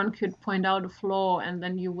someone could point out a flaw and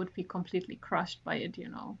then you would be completely crushed by it,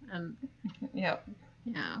 And Yep.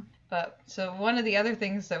 yeah. But so one of the other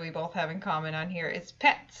things that we both have in common on here is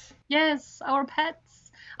pets. Yes, our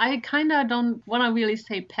pets. I kind of don't want to really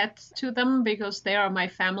say pets to them because they are my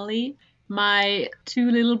family. My 2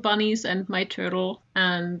 little bunnies and my turtle,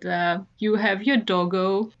 and you have your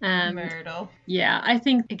doggo and Myrtle. yeah, I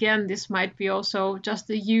think again this might be also just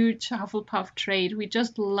a huge Hufflepuff trait. We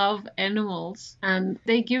just love animals and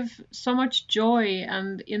they give so much joy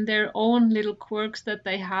and in their own little quirks that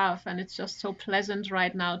they have, and it's just so pleasant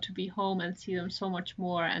right now to be home and see them so much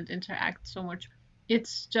more and interact so much.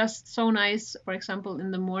 It's just so nice. For example,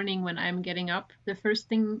 in the morning when I'm getting up, the first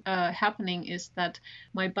thing happening is that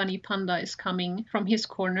my bunny Panda is coming from his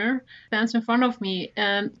corner, stands in front of me,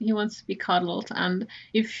 and he wants to be cuddled. And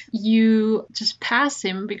if you just pass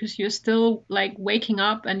him because you're still like waking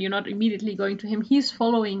up and you're not immediately going to him, he's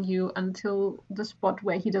following you until the spot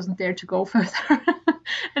where he doesn't dare to go further.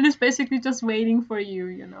 And it's basically just waiting for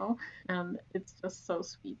you, And it's just so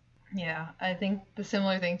sweet. Yeah, I think the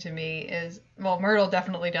similar thing to me is, well, Myrtle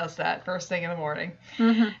definitely does that first thing in the morning.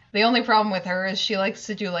 Mm-hmm. The only problem with her is she likes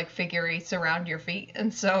to do like figure eights around your feet.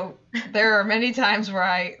 And so there are many times where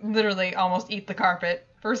I literally almost eat the carpet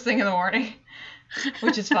first thing in the morning,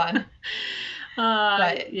 which is fun.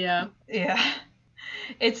 But yeah.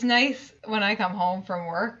 It's nice when I come home from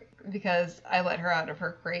work because I let her out of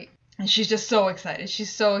her crate. And she's just so excited.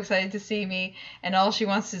 She's so excited to see me. And all she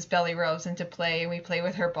wants is belly rubs and to play. And we play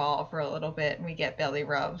with her ball for a little bit and we get belly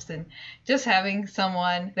rubs. And just having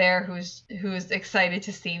someone there who's excited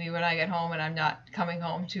to see me when I get home and I'm not coming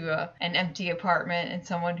home to an empty apartment, and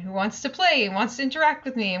someone who wants to play and wants to interact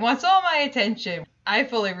with me and wants all my attention. I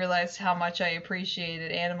fully realized how much I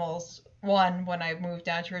appreciated animals. One, when I moved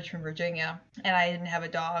down to Richmond, Virginia, and I didn't have a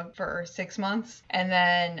dog for 6 months. And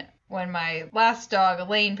then when my last dog,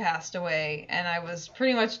 Elaine, passed away, and I was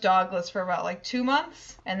pretty much dogless for about like 2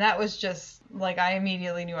 months. And that was just like, I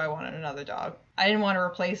immediately knew I wanted another dog. I didn't want to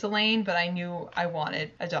replace Elaine, but I knew I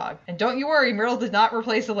wanted a dog. And don't you worry, Myrtle did not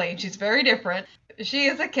replace Elaine. She's very different. She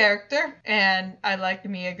is a character, and I like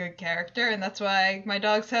me a good character, and that's why my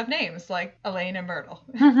dogs have names like Elaine and Myrtle.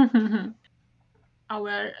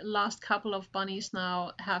 Our last couple of bunnies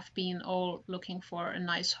now have been all looking for a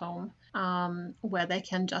nice home where they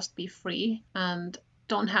can just be free and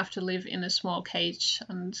don't have to live in a small cage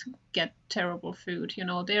and get terrible food. You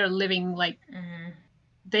know, they're living like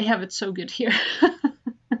they have it so good here.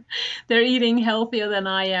 They're eating healthier than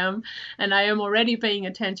I am, and I am already paying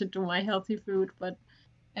attention to my healthy food. But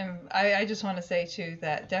and I just want to say too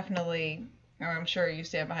that definitely, or I'm sure you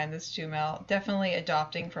stand behind this too, Mel, definitely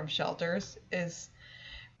adopting from shelters is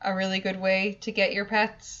a really good way to get your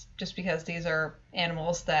pets, just because these are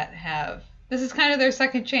animals that have, this is kind of their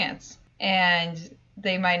second chance, and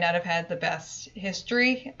they might not have had the best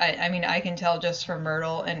history. I mean, I can tell just from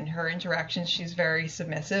Myrtle and her interactions, she's very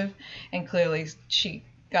submissive, and clearly she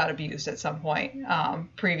got abused at some point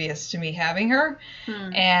previous to me having her.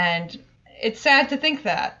 And it's sad to think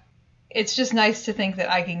that. It's just nice to think that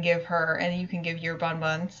I can give her, and you can give your Bun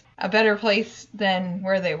Buns, a better place than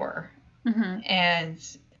where they were. And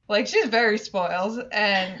like, she's very spoiled,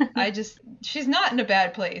 and she's not in a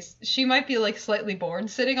bad place. She might be like slightly bored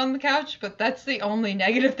sitting on the couch, but that's the only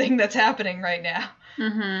negative thing that's happening right now.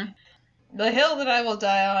 The hill that I will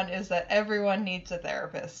die on is that everyone needs a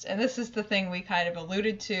therapist. And this is the thing we kind of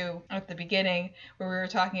alluded to at the beginning, where we were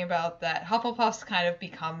talking about that Hufflepuffs kind of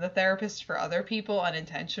become the therapist for other people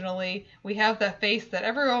unintentionally. We have that face that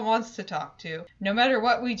everyone wants to talk to. No matter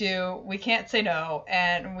what we do, we can't say no.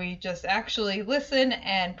 And we just actually listen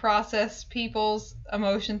and process people's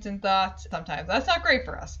emotions and thoughts. Sometimes that's not great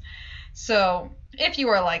for us. So if you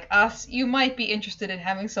are like us, you might be interested in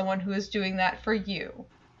having someone who is doing that for you.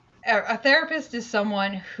 A therapist is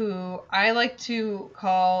someone who I like to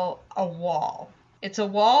call a wall. It's a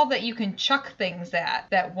wall that you can chuck things at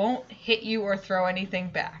that won't hit you or throw anything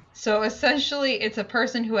back. So essentially, it's a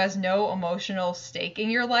person who has no emotional stake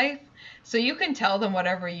in your life. So you can tell them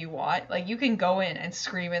whatever you want. Like, you can go in and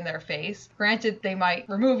scream in their face. Granted, they might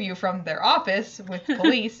remove you from their office with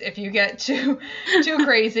police if you get too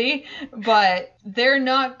crazy, but they're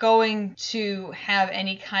not going to have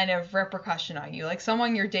any kind of repercussion on you. Like,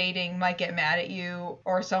 someone you're dating might get mad at you,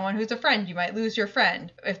 or someone who's a friend, you might lose your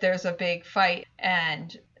friend if there's a big fight,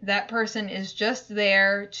 and that person is just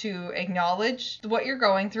there to acknowledge what you're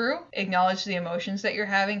going through, acknowledge the emotions that you're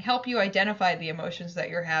having, help you identify the emotions that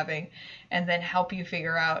you're having, and then help you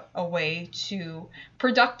figure out a way to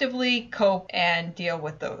productively cope and deal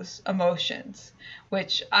with those emotions,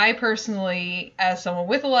 which I personally, as someone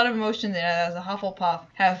with a lot of emotions and as a Hufflepuff,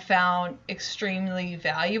 have found extremely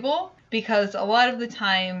valuable, because a lot of the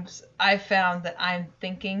times I've found that I'm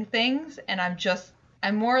thinking things and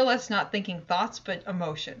I'm more or less not thinking thoughts, but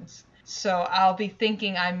emotions. So I'll be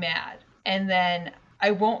thinking I'm mad, and then I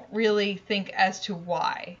won't really think as to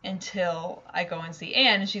why until I go and see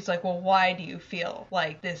Anne, and she's like, well, why do you feel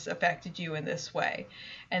like this affected you in this way?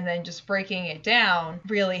 And then just breaking it down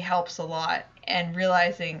really helps a lot, and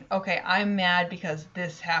realizing, okay, I'm mad because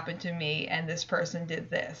this happened to me and this person did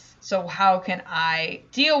this. So how can I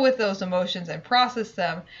deal with those emotions and process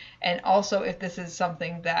them? And also, if this is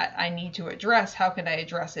something that I need to address, how can I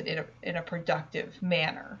address it in a productive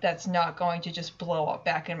manner that's not going to just blow up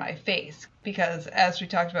back in my face? Because as we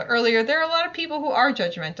talked about earlier, there are a lot of people who are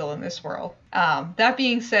judgmental in this world. That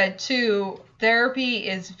being said, too, therapy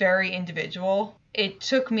is very individual. It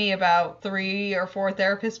took me about 3 or 4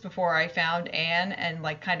 therapists before I found Anne and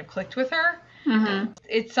like kind of clicked with her.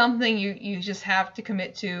 It's something you just have to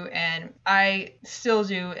commit to, and I still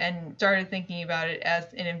do, and started thinking about it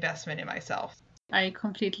as an investment in myself. I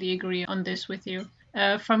completely agree on this with you.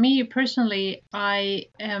 For me personally, I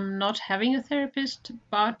am not having a therapist,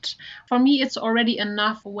 but for me it's already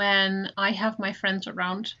enough when I have my friends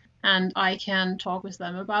around and I can talk with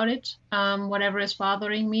them about it, whatever is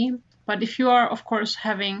bothering me. But if you are, of course,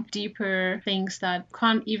 having deeper things that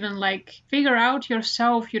can't even like figure out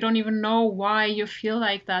yourself, you don't even know why you feel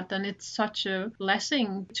like that, then it's such a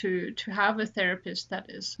blessing to have a therapist that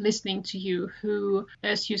is listening to you, who,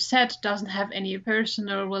 as you said, doesn't have any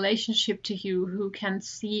personal relationship to you, who can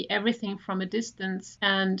see everything from a distance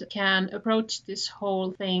and can approach this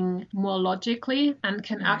whole thing more logically and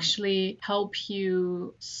can actually help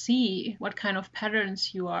you see what kind of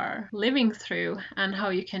patterns you are living through and how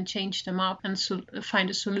you can change them up and find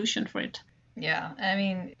a solution for it. Yeah, I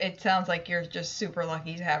mean, it sounds like you're just super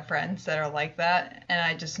lucky to have friends that are like that. And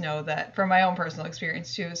I just know that from my own personal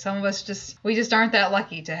experience too, some of us we just aren't that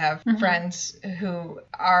lucky to have Mhm. friends who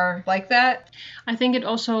are like that. I think it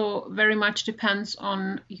also very much depends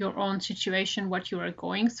on your own situation, what you are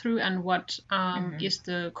going through, and what Hmm. is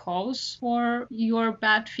the cause for your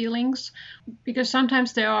bad feelings. Because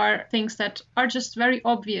sometimes there are things that are just very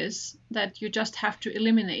obvious that you just have to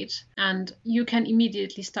eliminate, and you can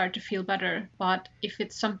immediately start to feel better. But if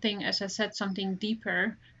it's something, as I said, something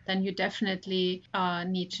deeper, then you definitely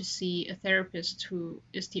need to see a therapist who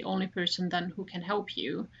is the only person then who can help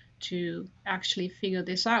you to actually figure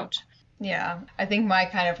this out. Yeah, I think my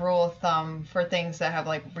kind of rule of thumb for things that have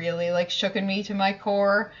like really like shooken me to my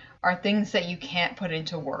core are things that you can't put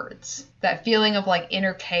into words. That feeling of like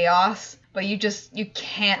inner chaos, but you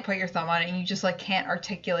can't put your thumb on it and you just like can't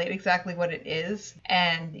articulate exactly what it is.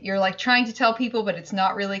 And you're like trying to tell people, but it's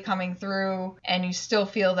not really coming through and you still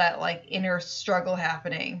feel that like inner struggle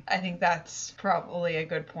happening. I think that's probably a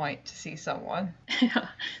good point to see someone.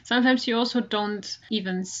 Sometimes you also don't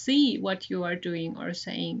even see what you are doing or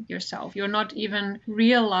saying yourself. You're not even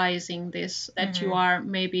realizing this, that you Hmm. are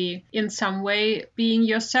maybe in some way being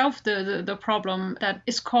yourself the problem that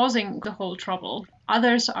is causing the whole trouble.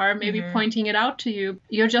 Others are maybe Hmm. pointing it out to you.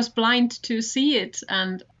 You're just blind to see it,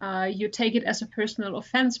 and you take it as a personal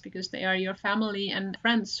offense because they are your family and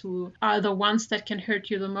friends who are the ones that can hurt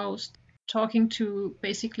you the most. Talking to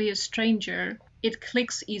basically a stranger, it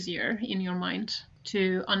clicks easier in your mind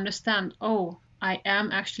to understand, oh, I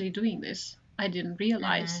am actually doing this. I didn't Hmm.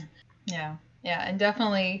 realize. Yeah. Yeah, and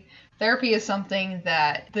definitely therapy is something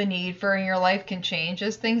that the need for in your life can change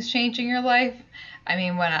as things change in your life. I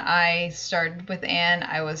mean, when I started with Anne,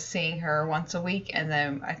 I was seeing her once a week, and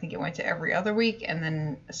then I think it went to every other week, and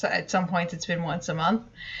then at some points it's been once a month.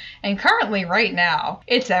 And currently, right now,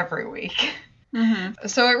 it's every week. Mm-hmm.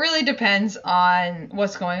 So it really depends on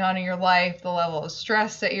what's going on in your life, the level of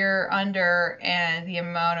stress that you're under, and the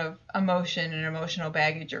amount of emotion and emotional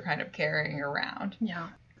baggage you're kind of carrying around. Yeah.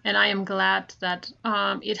 And I am glad that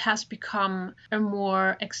it has become a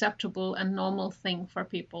more acceptable and normal thing for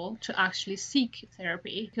people to actually seek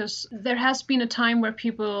therapy. Because there has been a time where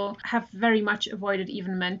people have very much avoided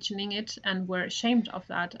even mentioning it and were ashamed of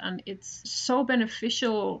that. And it's so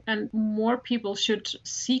beneficial, and more people should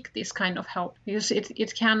seek this kind of help because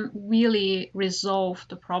it can really resolve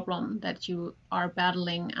the problem that you are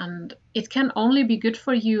battling, and it can only be good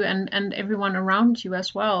for you and everyone around you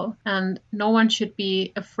as well. And no one should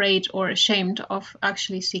be afraid or ashamed of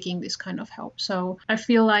actually seeking this kind of help. So I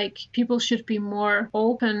feel like people should be more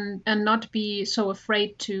open and not be so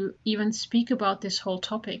afraid to even speak about this whole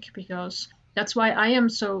topic, because that's why I am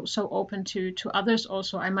so open to others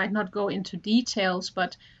also. I might not go into details,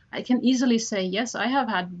 but I can easily say, yes, I have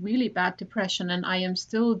had really bad depression and I am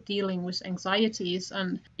still dealing with anxieties.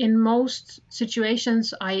 And in most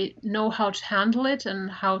situations, I know how to handle it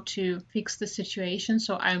and how to fix the situation.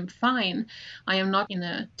 So I'm fine. I am not in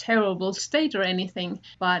a terrible state or anything.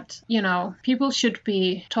 But, people should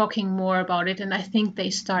be talking more about it. And I think they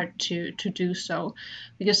start to do so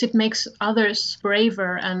because it makes others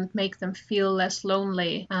braver and make them feel less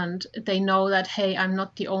lonely. And they know that, hey, I'm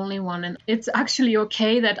not the only one. And it's actually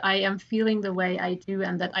okay that I am feeling the way I do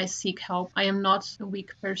and that I seek help. I am not a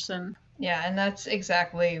weak person. Yeah, and that's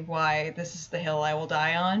exactly why this is the hill I will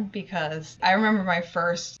die on, because I remember my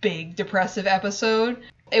first big depressive episode.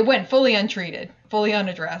 It went fully untreated, fully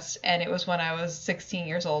unaddressed, and it was when I was 16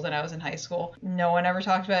 years old and I was in high school. No one ever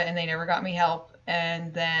talked about it and they never got me help.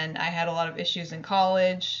 And then I had a lot of issues in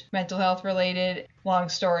college, mental health related. Long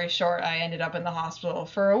story short, I ended up in the hospital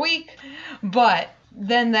for a week. But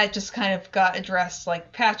then that just kind of got addressed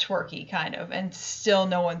like patchworky kind of, and still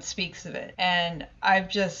no one speaks of it. And I've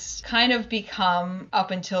just kind of become, up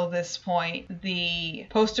until this point, the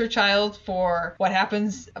poster child for what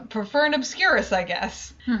happens for an obscurus, I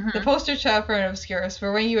guess. The Mm-hmm. poster child for an obscurus,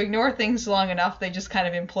 for when you ignore things long enough, they just kind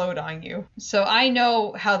of implode on you. So I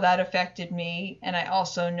know how that affected me, and I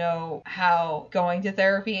also know how going to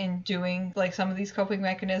therapy and doing like some of these coping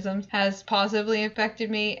mechanisms has positively affected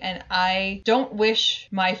me, and I don't wish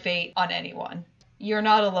my fate on anyone. You're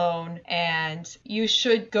not alone, and you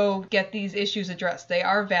should go get these issues addressed. They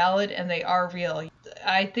are valid and they are real.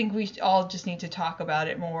 I think we all just need to talk about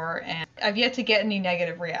it more, and I've yet to get any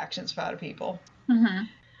negative reactions out of people. Mm-hmm.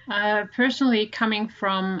 Personally, coming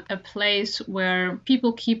from a place where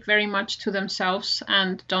people keep very much to themselves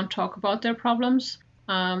and don't talk about their problems,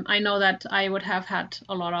 I know that I would have had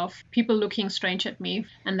a lot of people looking strange at me,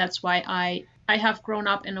 and that's why I have grown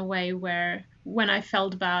up in a way where when I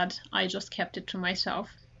felt bad, I just kept it to myself.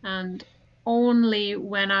 And only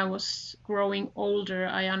when I was growing older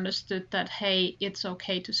I understood that, hey, it's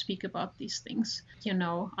okay to speak about these things. You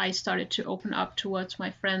know, I started to open up towards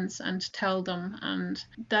my friends and tell them, and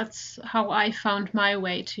that's how I found my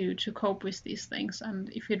way to cope with these things. And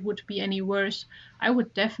if it would be any worse, I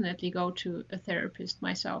would definitely go to a therapist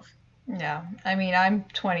myself. Yeah. I mean, I'm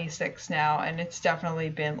 26 now, and it's definitely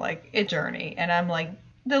been like a journey. And I'm like,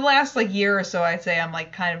 the last like year or so, I'd say I'm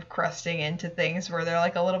like kind of crusting into things where they're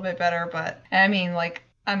like a little bit better. But I mean, like,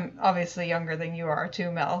 I'm obviously younger than you are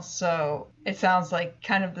too, Mel. So it sounds like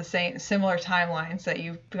kind of the similar timelines that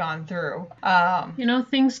you've gone through. You know,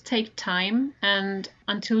 things take time, and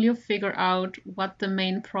until you figure out what the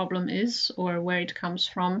main problem is or where it comes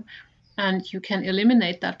from, and you can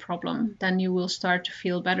eliminate that problem, then you will start to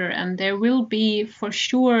feel better. And there will be for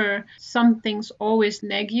sure some things always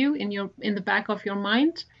nag you in the back of your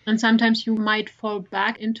mind. And sometimes you might fall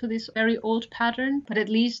back into this very old pattern, but at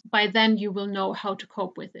least by then you will know how to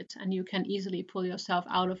cope with it and you can easily pull yourself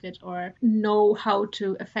out of it or know how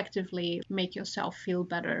to effectively make yourself feel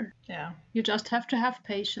better. Yeah, You just have to have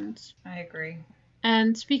patience. I agree.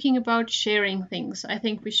 And speaking about sharing things, I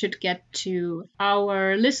think we should get to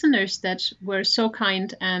our listeners that were so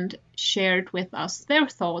kind and shared with us their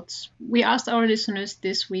thoughts. We asked our listeners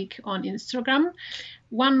this week on Instagram.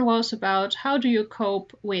 One was about how do you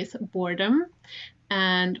cope with boredom?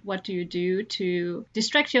 And what do you do to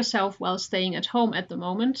distract yourself while staying at home at the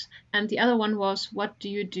moment? And the other one was, what do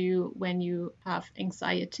you do when you have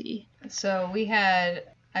anxiety? So we had,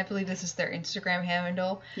 I believe this is their Instagram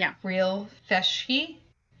handle, Yeah. Real Feshki.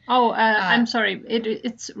 Oh, Uh, I'm sorry.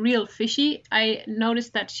 It's real fishy. I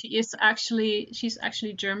noticed that she's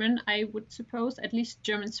actually German, I would suppose, at least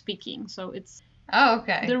German speaking. So it's oh,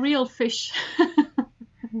 okay. the real fish.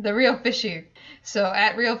 The Real Fishy. So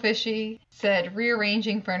at Real Fishy said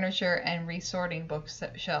rearranging furniture and resorting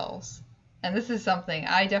bookshelves. And this is something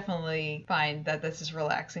I definitely find that this is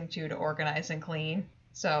relaxing too, to organize and clean.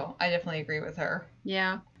 So I definitely agree with her.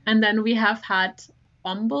 Yeah. And then we have had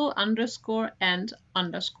Bumble _and_B.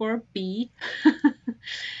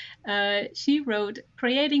 She wrote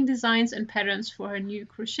creating designs and patterns for her new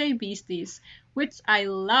crochet beasties, which I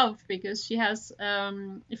love because she has,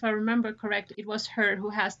 if I remember correct, it was her who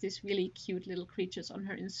has these really cute little creatures on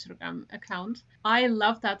her Instagram account. I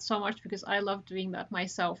love that so much because I love doing that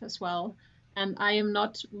myself as well. And I am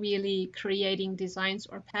not really creating designs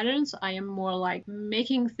or patterns. I am more like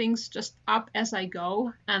making things just up as I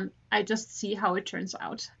go and I just see how it turns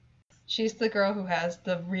out. She's the girl who has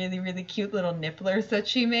the really, really cute little nipplers that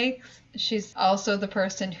she makes. She's also the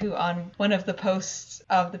person who, on one of the posts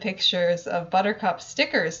of the pictures of Buttercup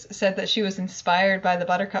stickers, said that she was inspired by the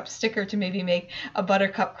Buttercup sticker to maybe make a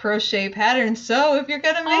Buttercup crochet pattern. So if you're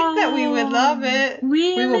going to make that, we would love it.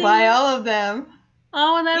 We will buy Really? all of them.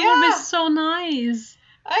 Oh, that would be Yeah, so nice.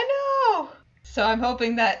 I know. So I'm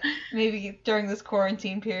hoping that maybe during this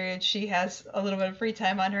quarantine period, she has a little bit of free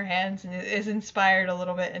time on her hands and is inspired a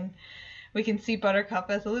little bit, and we can see Buttercup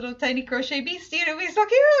as a little tiny crochet beastie, and it'd be so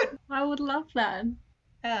cute. I would love that.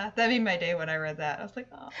 Yeah, that made my day when I read that. I was like,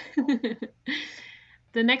 oh.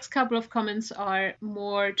 The next couple of comments are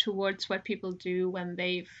more towards what people do when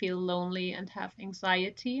they feel lonely and have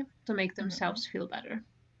anxiety to make themselves feel better.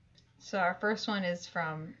 So our first one is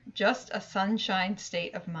from Just a Sunshine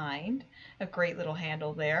State of Mind, a great little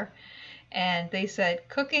handle there. And they said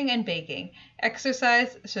cooking and baking,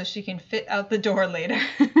 exercise so she can fit out the door later.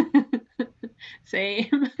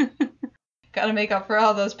 Same. Gotta make up for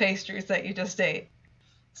all those pastries that you just ate.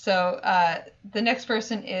 So the next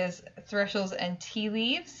person is Threshels and Tea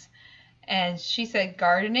Leaves. And she said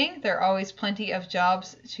gardening, there are always plenty of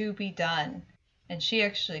jobs to be done. And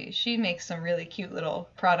she makes some really cute little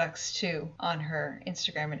products too on her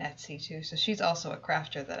Instagram and Etsy too. So she's also a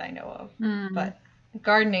crafter that I know of. But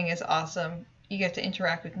gardening is awesome. You get to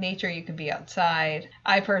interact with nature. You can be outside.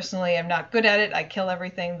 I personally am not good at it. I kill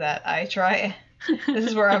everything that I try. This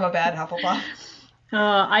is where I'm a bad Hufflepuff.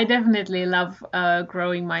 I definitely love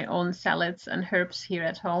growing my own salads and herbs here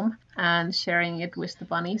at home and sharing it with the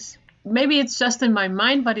bunnies. Maybe it's just in my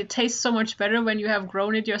mind, but it tastes so much better when you have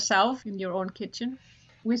grown it yourself in your own kitchen.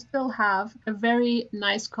 We still have a very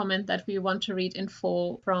nice comment that we want to read in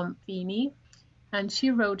full from Feeny. And she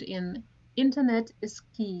wrote in, Internet is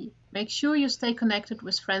key. Make sure you stay connected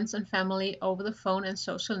with friends and family over the phone and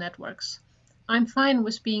social networks. I'm fine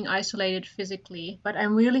with being isolated physically, but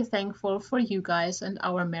I'm really thankful for you guys and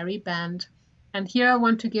our merry band. And here I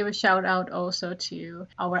want to give a shout out also to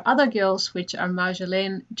our other girls, which are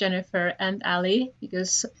Marjolaine, Jennifer, and Ali,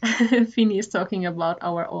 because Finny is talking about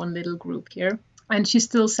our own little group here. And she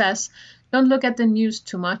still says, don't look at the news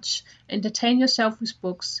too much, entertain yourself with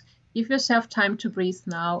books, Give yourself time to breathe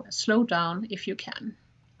now. Slow down if you can.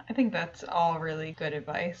 I think that's all really good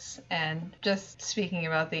advice. And just speaking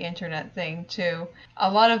about the internet thing too,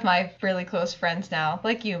 a lot of my really close friends now,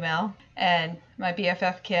 like you, Mel, and my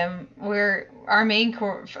BFF Kim, our main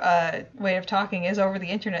way of talking is over the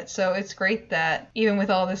internet. So it's great that even with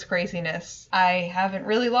all this craziness, I haven't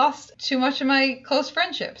really lost too much of my close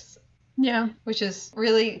friendships. Yeah. Which is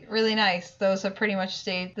really, really nice. Those have pretty much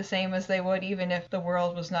stayed the same as they would even if the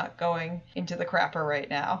world was not going into the crapper right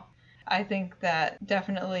now. I think that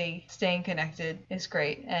definitely staying connected is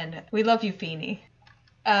great, and we love you, Feeny.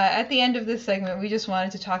 At the end of this segment, we just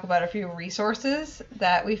wanted to talk about a few resources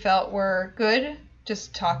that we felt were good,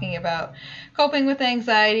 just talking about coping with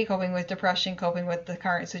anxiety, coping with depression, coping with the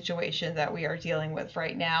current situation that we are dealing with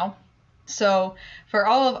right now. So, for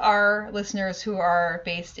all of our listeners who are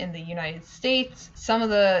based in the United States, some of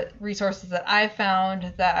the resources that I've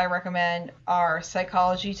found that I recommend are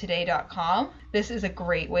psychologytoday.com. This is a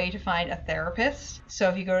great way to find a therapist. So,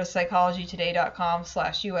 if you go to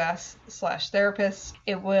psychologytoday.com/us/therapist,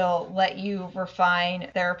 it will let you refine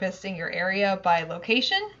therapists in your area by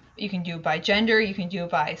location. You can do by gender, you can do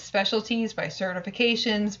by specialties, by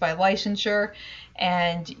certifications, by licensure,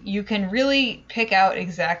 and you can really pick out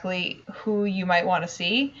exactly who you might want to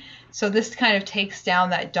see. So this kind of takes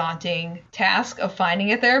down that daunting task of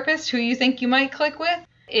finding a therapist who you think you might click with.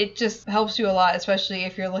 It just helps you a lot, especially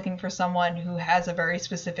if you're looking for someone who has a very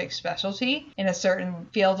specific specialty in a certain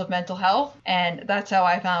field of mental health. And that's how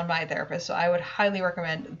I found my therapist. So I would highly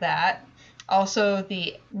recommend that. Also,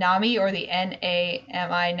 the NAMI, or the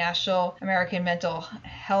NAMI, National American Mental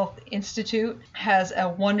Health Institute, has a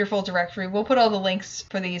wonderful directory. We'll put all the links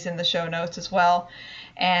for these in the show notes as well.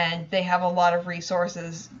 And they have a lot of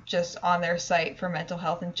resources just on their site for mental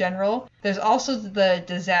health in general. There's also the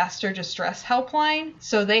Disaster Distress Helpline.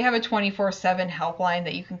 So they have a 24/7 helpline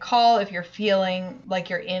that you can call if you're feeling like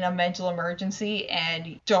you're in a mental emergency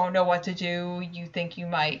and don't know what to do. You think you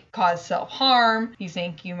might cause self-harm. You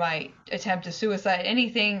think you might attempt a suicide,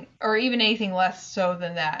 anything, or even anything less so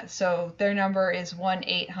than that. So their number is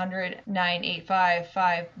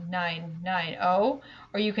 1-800-985-5990.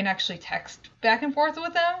 Or you can actually text back and forth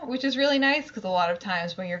with them, which is really nice because a lot of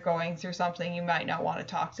times when you're going through something, you might not want to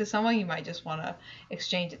talk to someone. You might just want to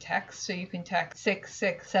exchange a text. So you can text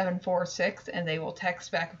 66746 and they will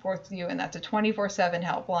text back and forth with you. And that's a 24/7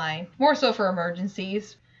 helpline, more so for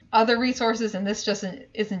emergencies. Other resources, and this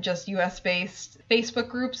isn't just US based, Facebook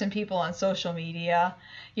groups and people on social media.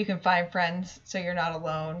 You can find friends so you're not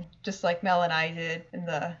alone, just like Mel and I did in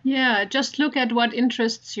the... Yeah, just look at what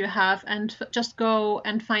interests you have and just go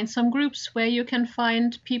and find some groups where you can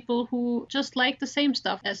find people who just like the same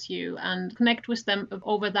stuff as you and connect with them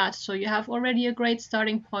over that. So you have already a great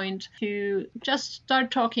starting point to just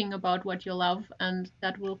start talking about what you love, and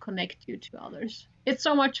that will connect you to others. It's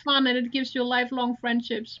so much fun and it gives you lifelong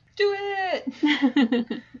friendships. Do it!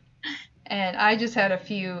 And I just had a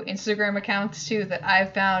few Instagram accounts too that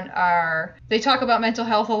I've found they talk about mental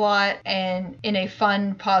health a lot and in a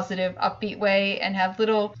fun, positive, upbeat way, and have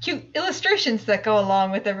little cute illustrations that go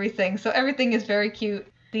along with everything. So everything is very cute.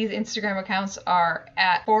 These Instagram accounts are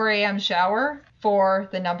at 4am shower, for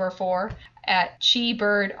the number 4, at Chi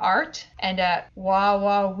Bird Art, and at Wah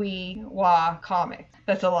Wah Wee Wah Comic.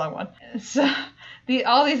 That's a long one. So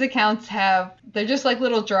all these accounts they're just like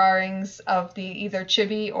little drawings of the either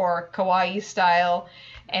chibi or kawaii style,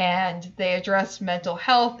 and they address mental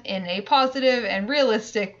health in a positive and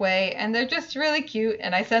realistic way, and they're just really cute,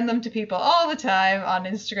 and I send them to people all the time on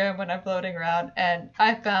Instagram when I'm floating around, and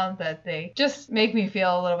I found that they just make me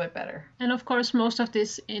feel a little bit better. And of course, most of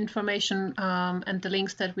this information and the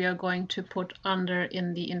links that we are going to put under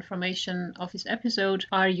in the information of this episode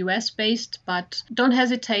are US based, but don't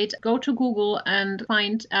hesitate, go to Google and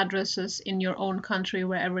find addresses in your own country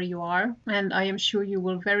wherever you are, and I am sure you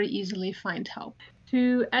will very easily find help.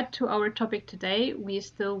 To add to our topic today, we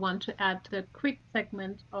still want to add the quick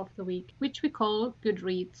segment of the week, which we call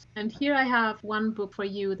Goodreads. And here I have one book for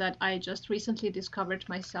you that I just recently discovered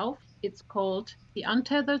myself. It's called The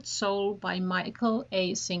Untethered Soul by Michael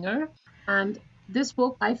A. Singer. And this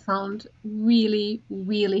book I found really,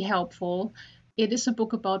 really helpful. It is a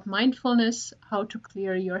book about mindfulness, how to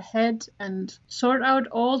clear your head and sort out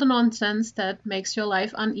all the nonsense that makes your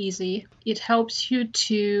life uneasy. It helps you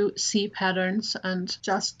to see patterns and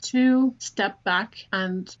just to step back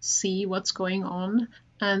and see what's going on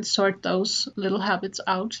and sort those little habits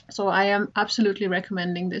out. So I am absolutely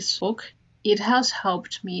recommending this book. It has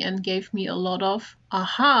helped me and gave me a lot of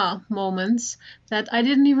aha moments that I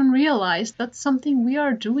didn't even realize that's something we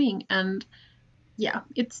are doing. And yeah,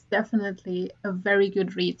 it's definitely a very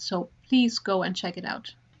good read, so please go and check it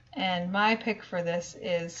out. And my pick for this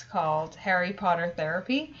is called Harry Potter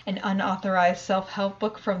Therapy, an unauthorized self-help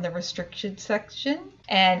book from the restricted section.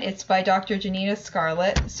 And it's by Dr. Janina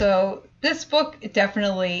Scarlett. So this book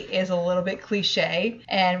definitely is a little bit cliche.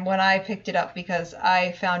 And when I picked it up, because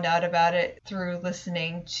I found out about it through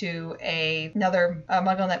listening to another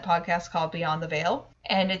MuggleNet podcast called Beyond the Veil.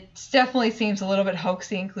 And it definitely seems a little bit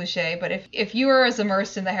hoaxy and cliche, but if you are as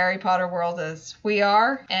immersed in the Harry Potter world as we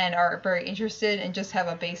are and are very interested and just have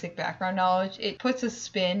a basic background knowledge, it puts a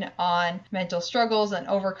spin on mental struggles and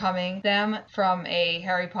overcoming them from a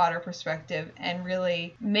Harry Potter perspective and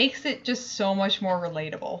really makes it just so much more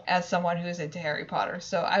relatable as someone who's into Harry Potter.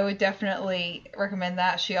 So I would definitely recommend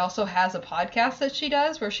that. She also has a podcast that she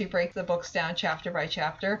does where she breaks the books down chapter by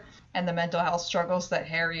chapter and the mental health struggles that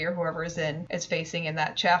Harry or whoever is facing in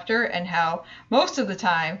that chapter, and how most of the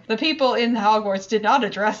time the people in Hogwarts did not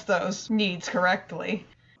address those needs correctly.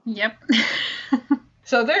 Yep.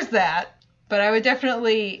 So there's that. But I would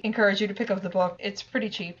definitely encourage you to pick up the book. It's pretty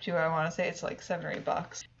cheap too, I want to say. It's like $7 or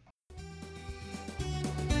 $8.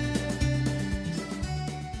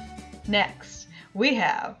 Next, we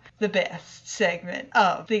have the best segment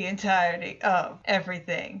of the entirety of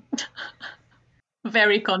everything.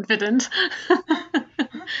 Very confident.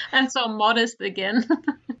 And so modest again.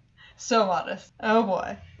 So modest. Oh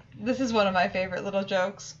boy. This is one of my favorite little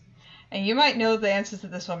jokes. And you might know the answers to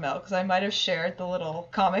this one, Mel, because I might have shared the little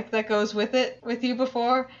comic that goes with it with you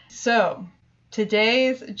before. So,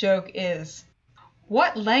 today's joke is,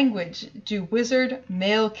 what language do wizard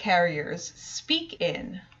mail carriers speak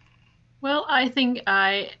in? Well, I think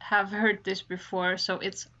I have heard this before, so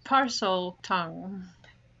it's parcel tongue.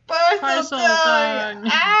 Parcel tongue!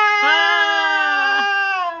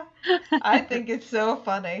 Ah! I think it's so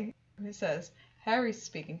funny. He says, Harry's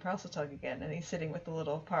speaking parcel tongue again, and he's sitting with the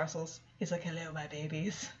little parcels. He's like, hello, my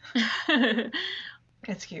babies.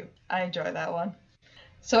 It's cute. I enjoy that one.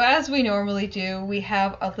 So as we normally do, we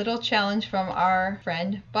have a little challenge from our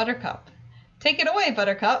friend Buttercup. Take it away,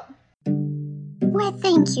 Buttercup. Well,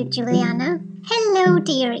 thank you, Juliana. Hello,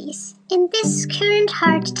 dearies. In this current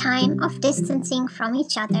hard time of distancing from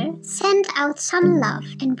each other, send out some love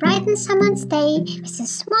and brighten someone's day with a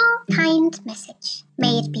small, kind message.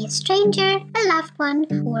 May it be a stranger, a loved one,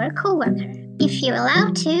 or a coworker. If you're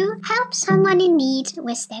allowed to, help someone in need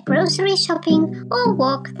with their grocery shopping or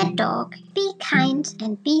walk the dog. Be kind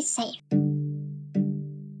and be safe.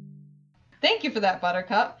 Thank you for that,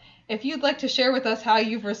 Buttercup. If you'd like to share with us how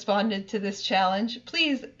you've responded to this challenge,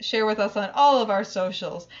 please share with us on all of our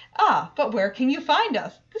socials. But where can you find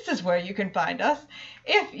us? This is where you can find us.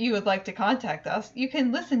 If you would like to contact us, you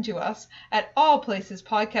can listen to us at all places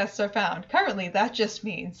podcasts are found. Currently, that just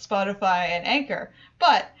means Spotify and Anchor,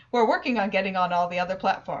 but we're working on getting on all the other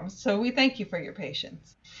platforms, so we thank you for your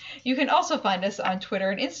patience. You can also find us on Twitter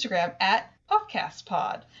and Instagram at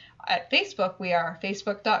PuffcastPod. At Facebook, we are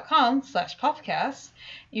facebook.com/puffcast.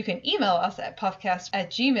 You can email us at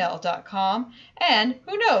puffcast@gmail.com. And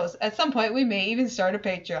who knows, at some point we may even start a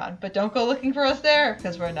Patreon. But don't go looking for us there,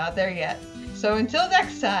 because we're not there yet. So until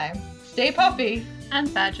next time, stay puffy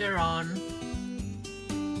and badger on.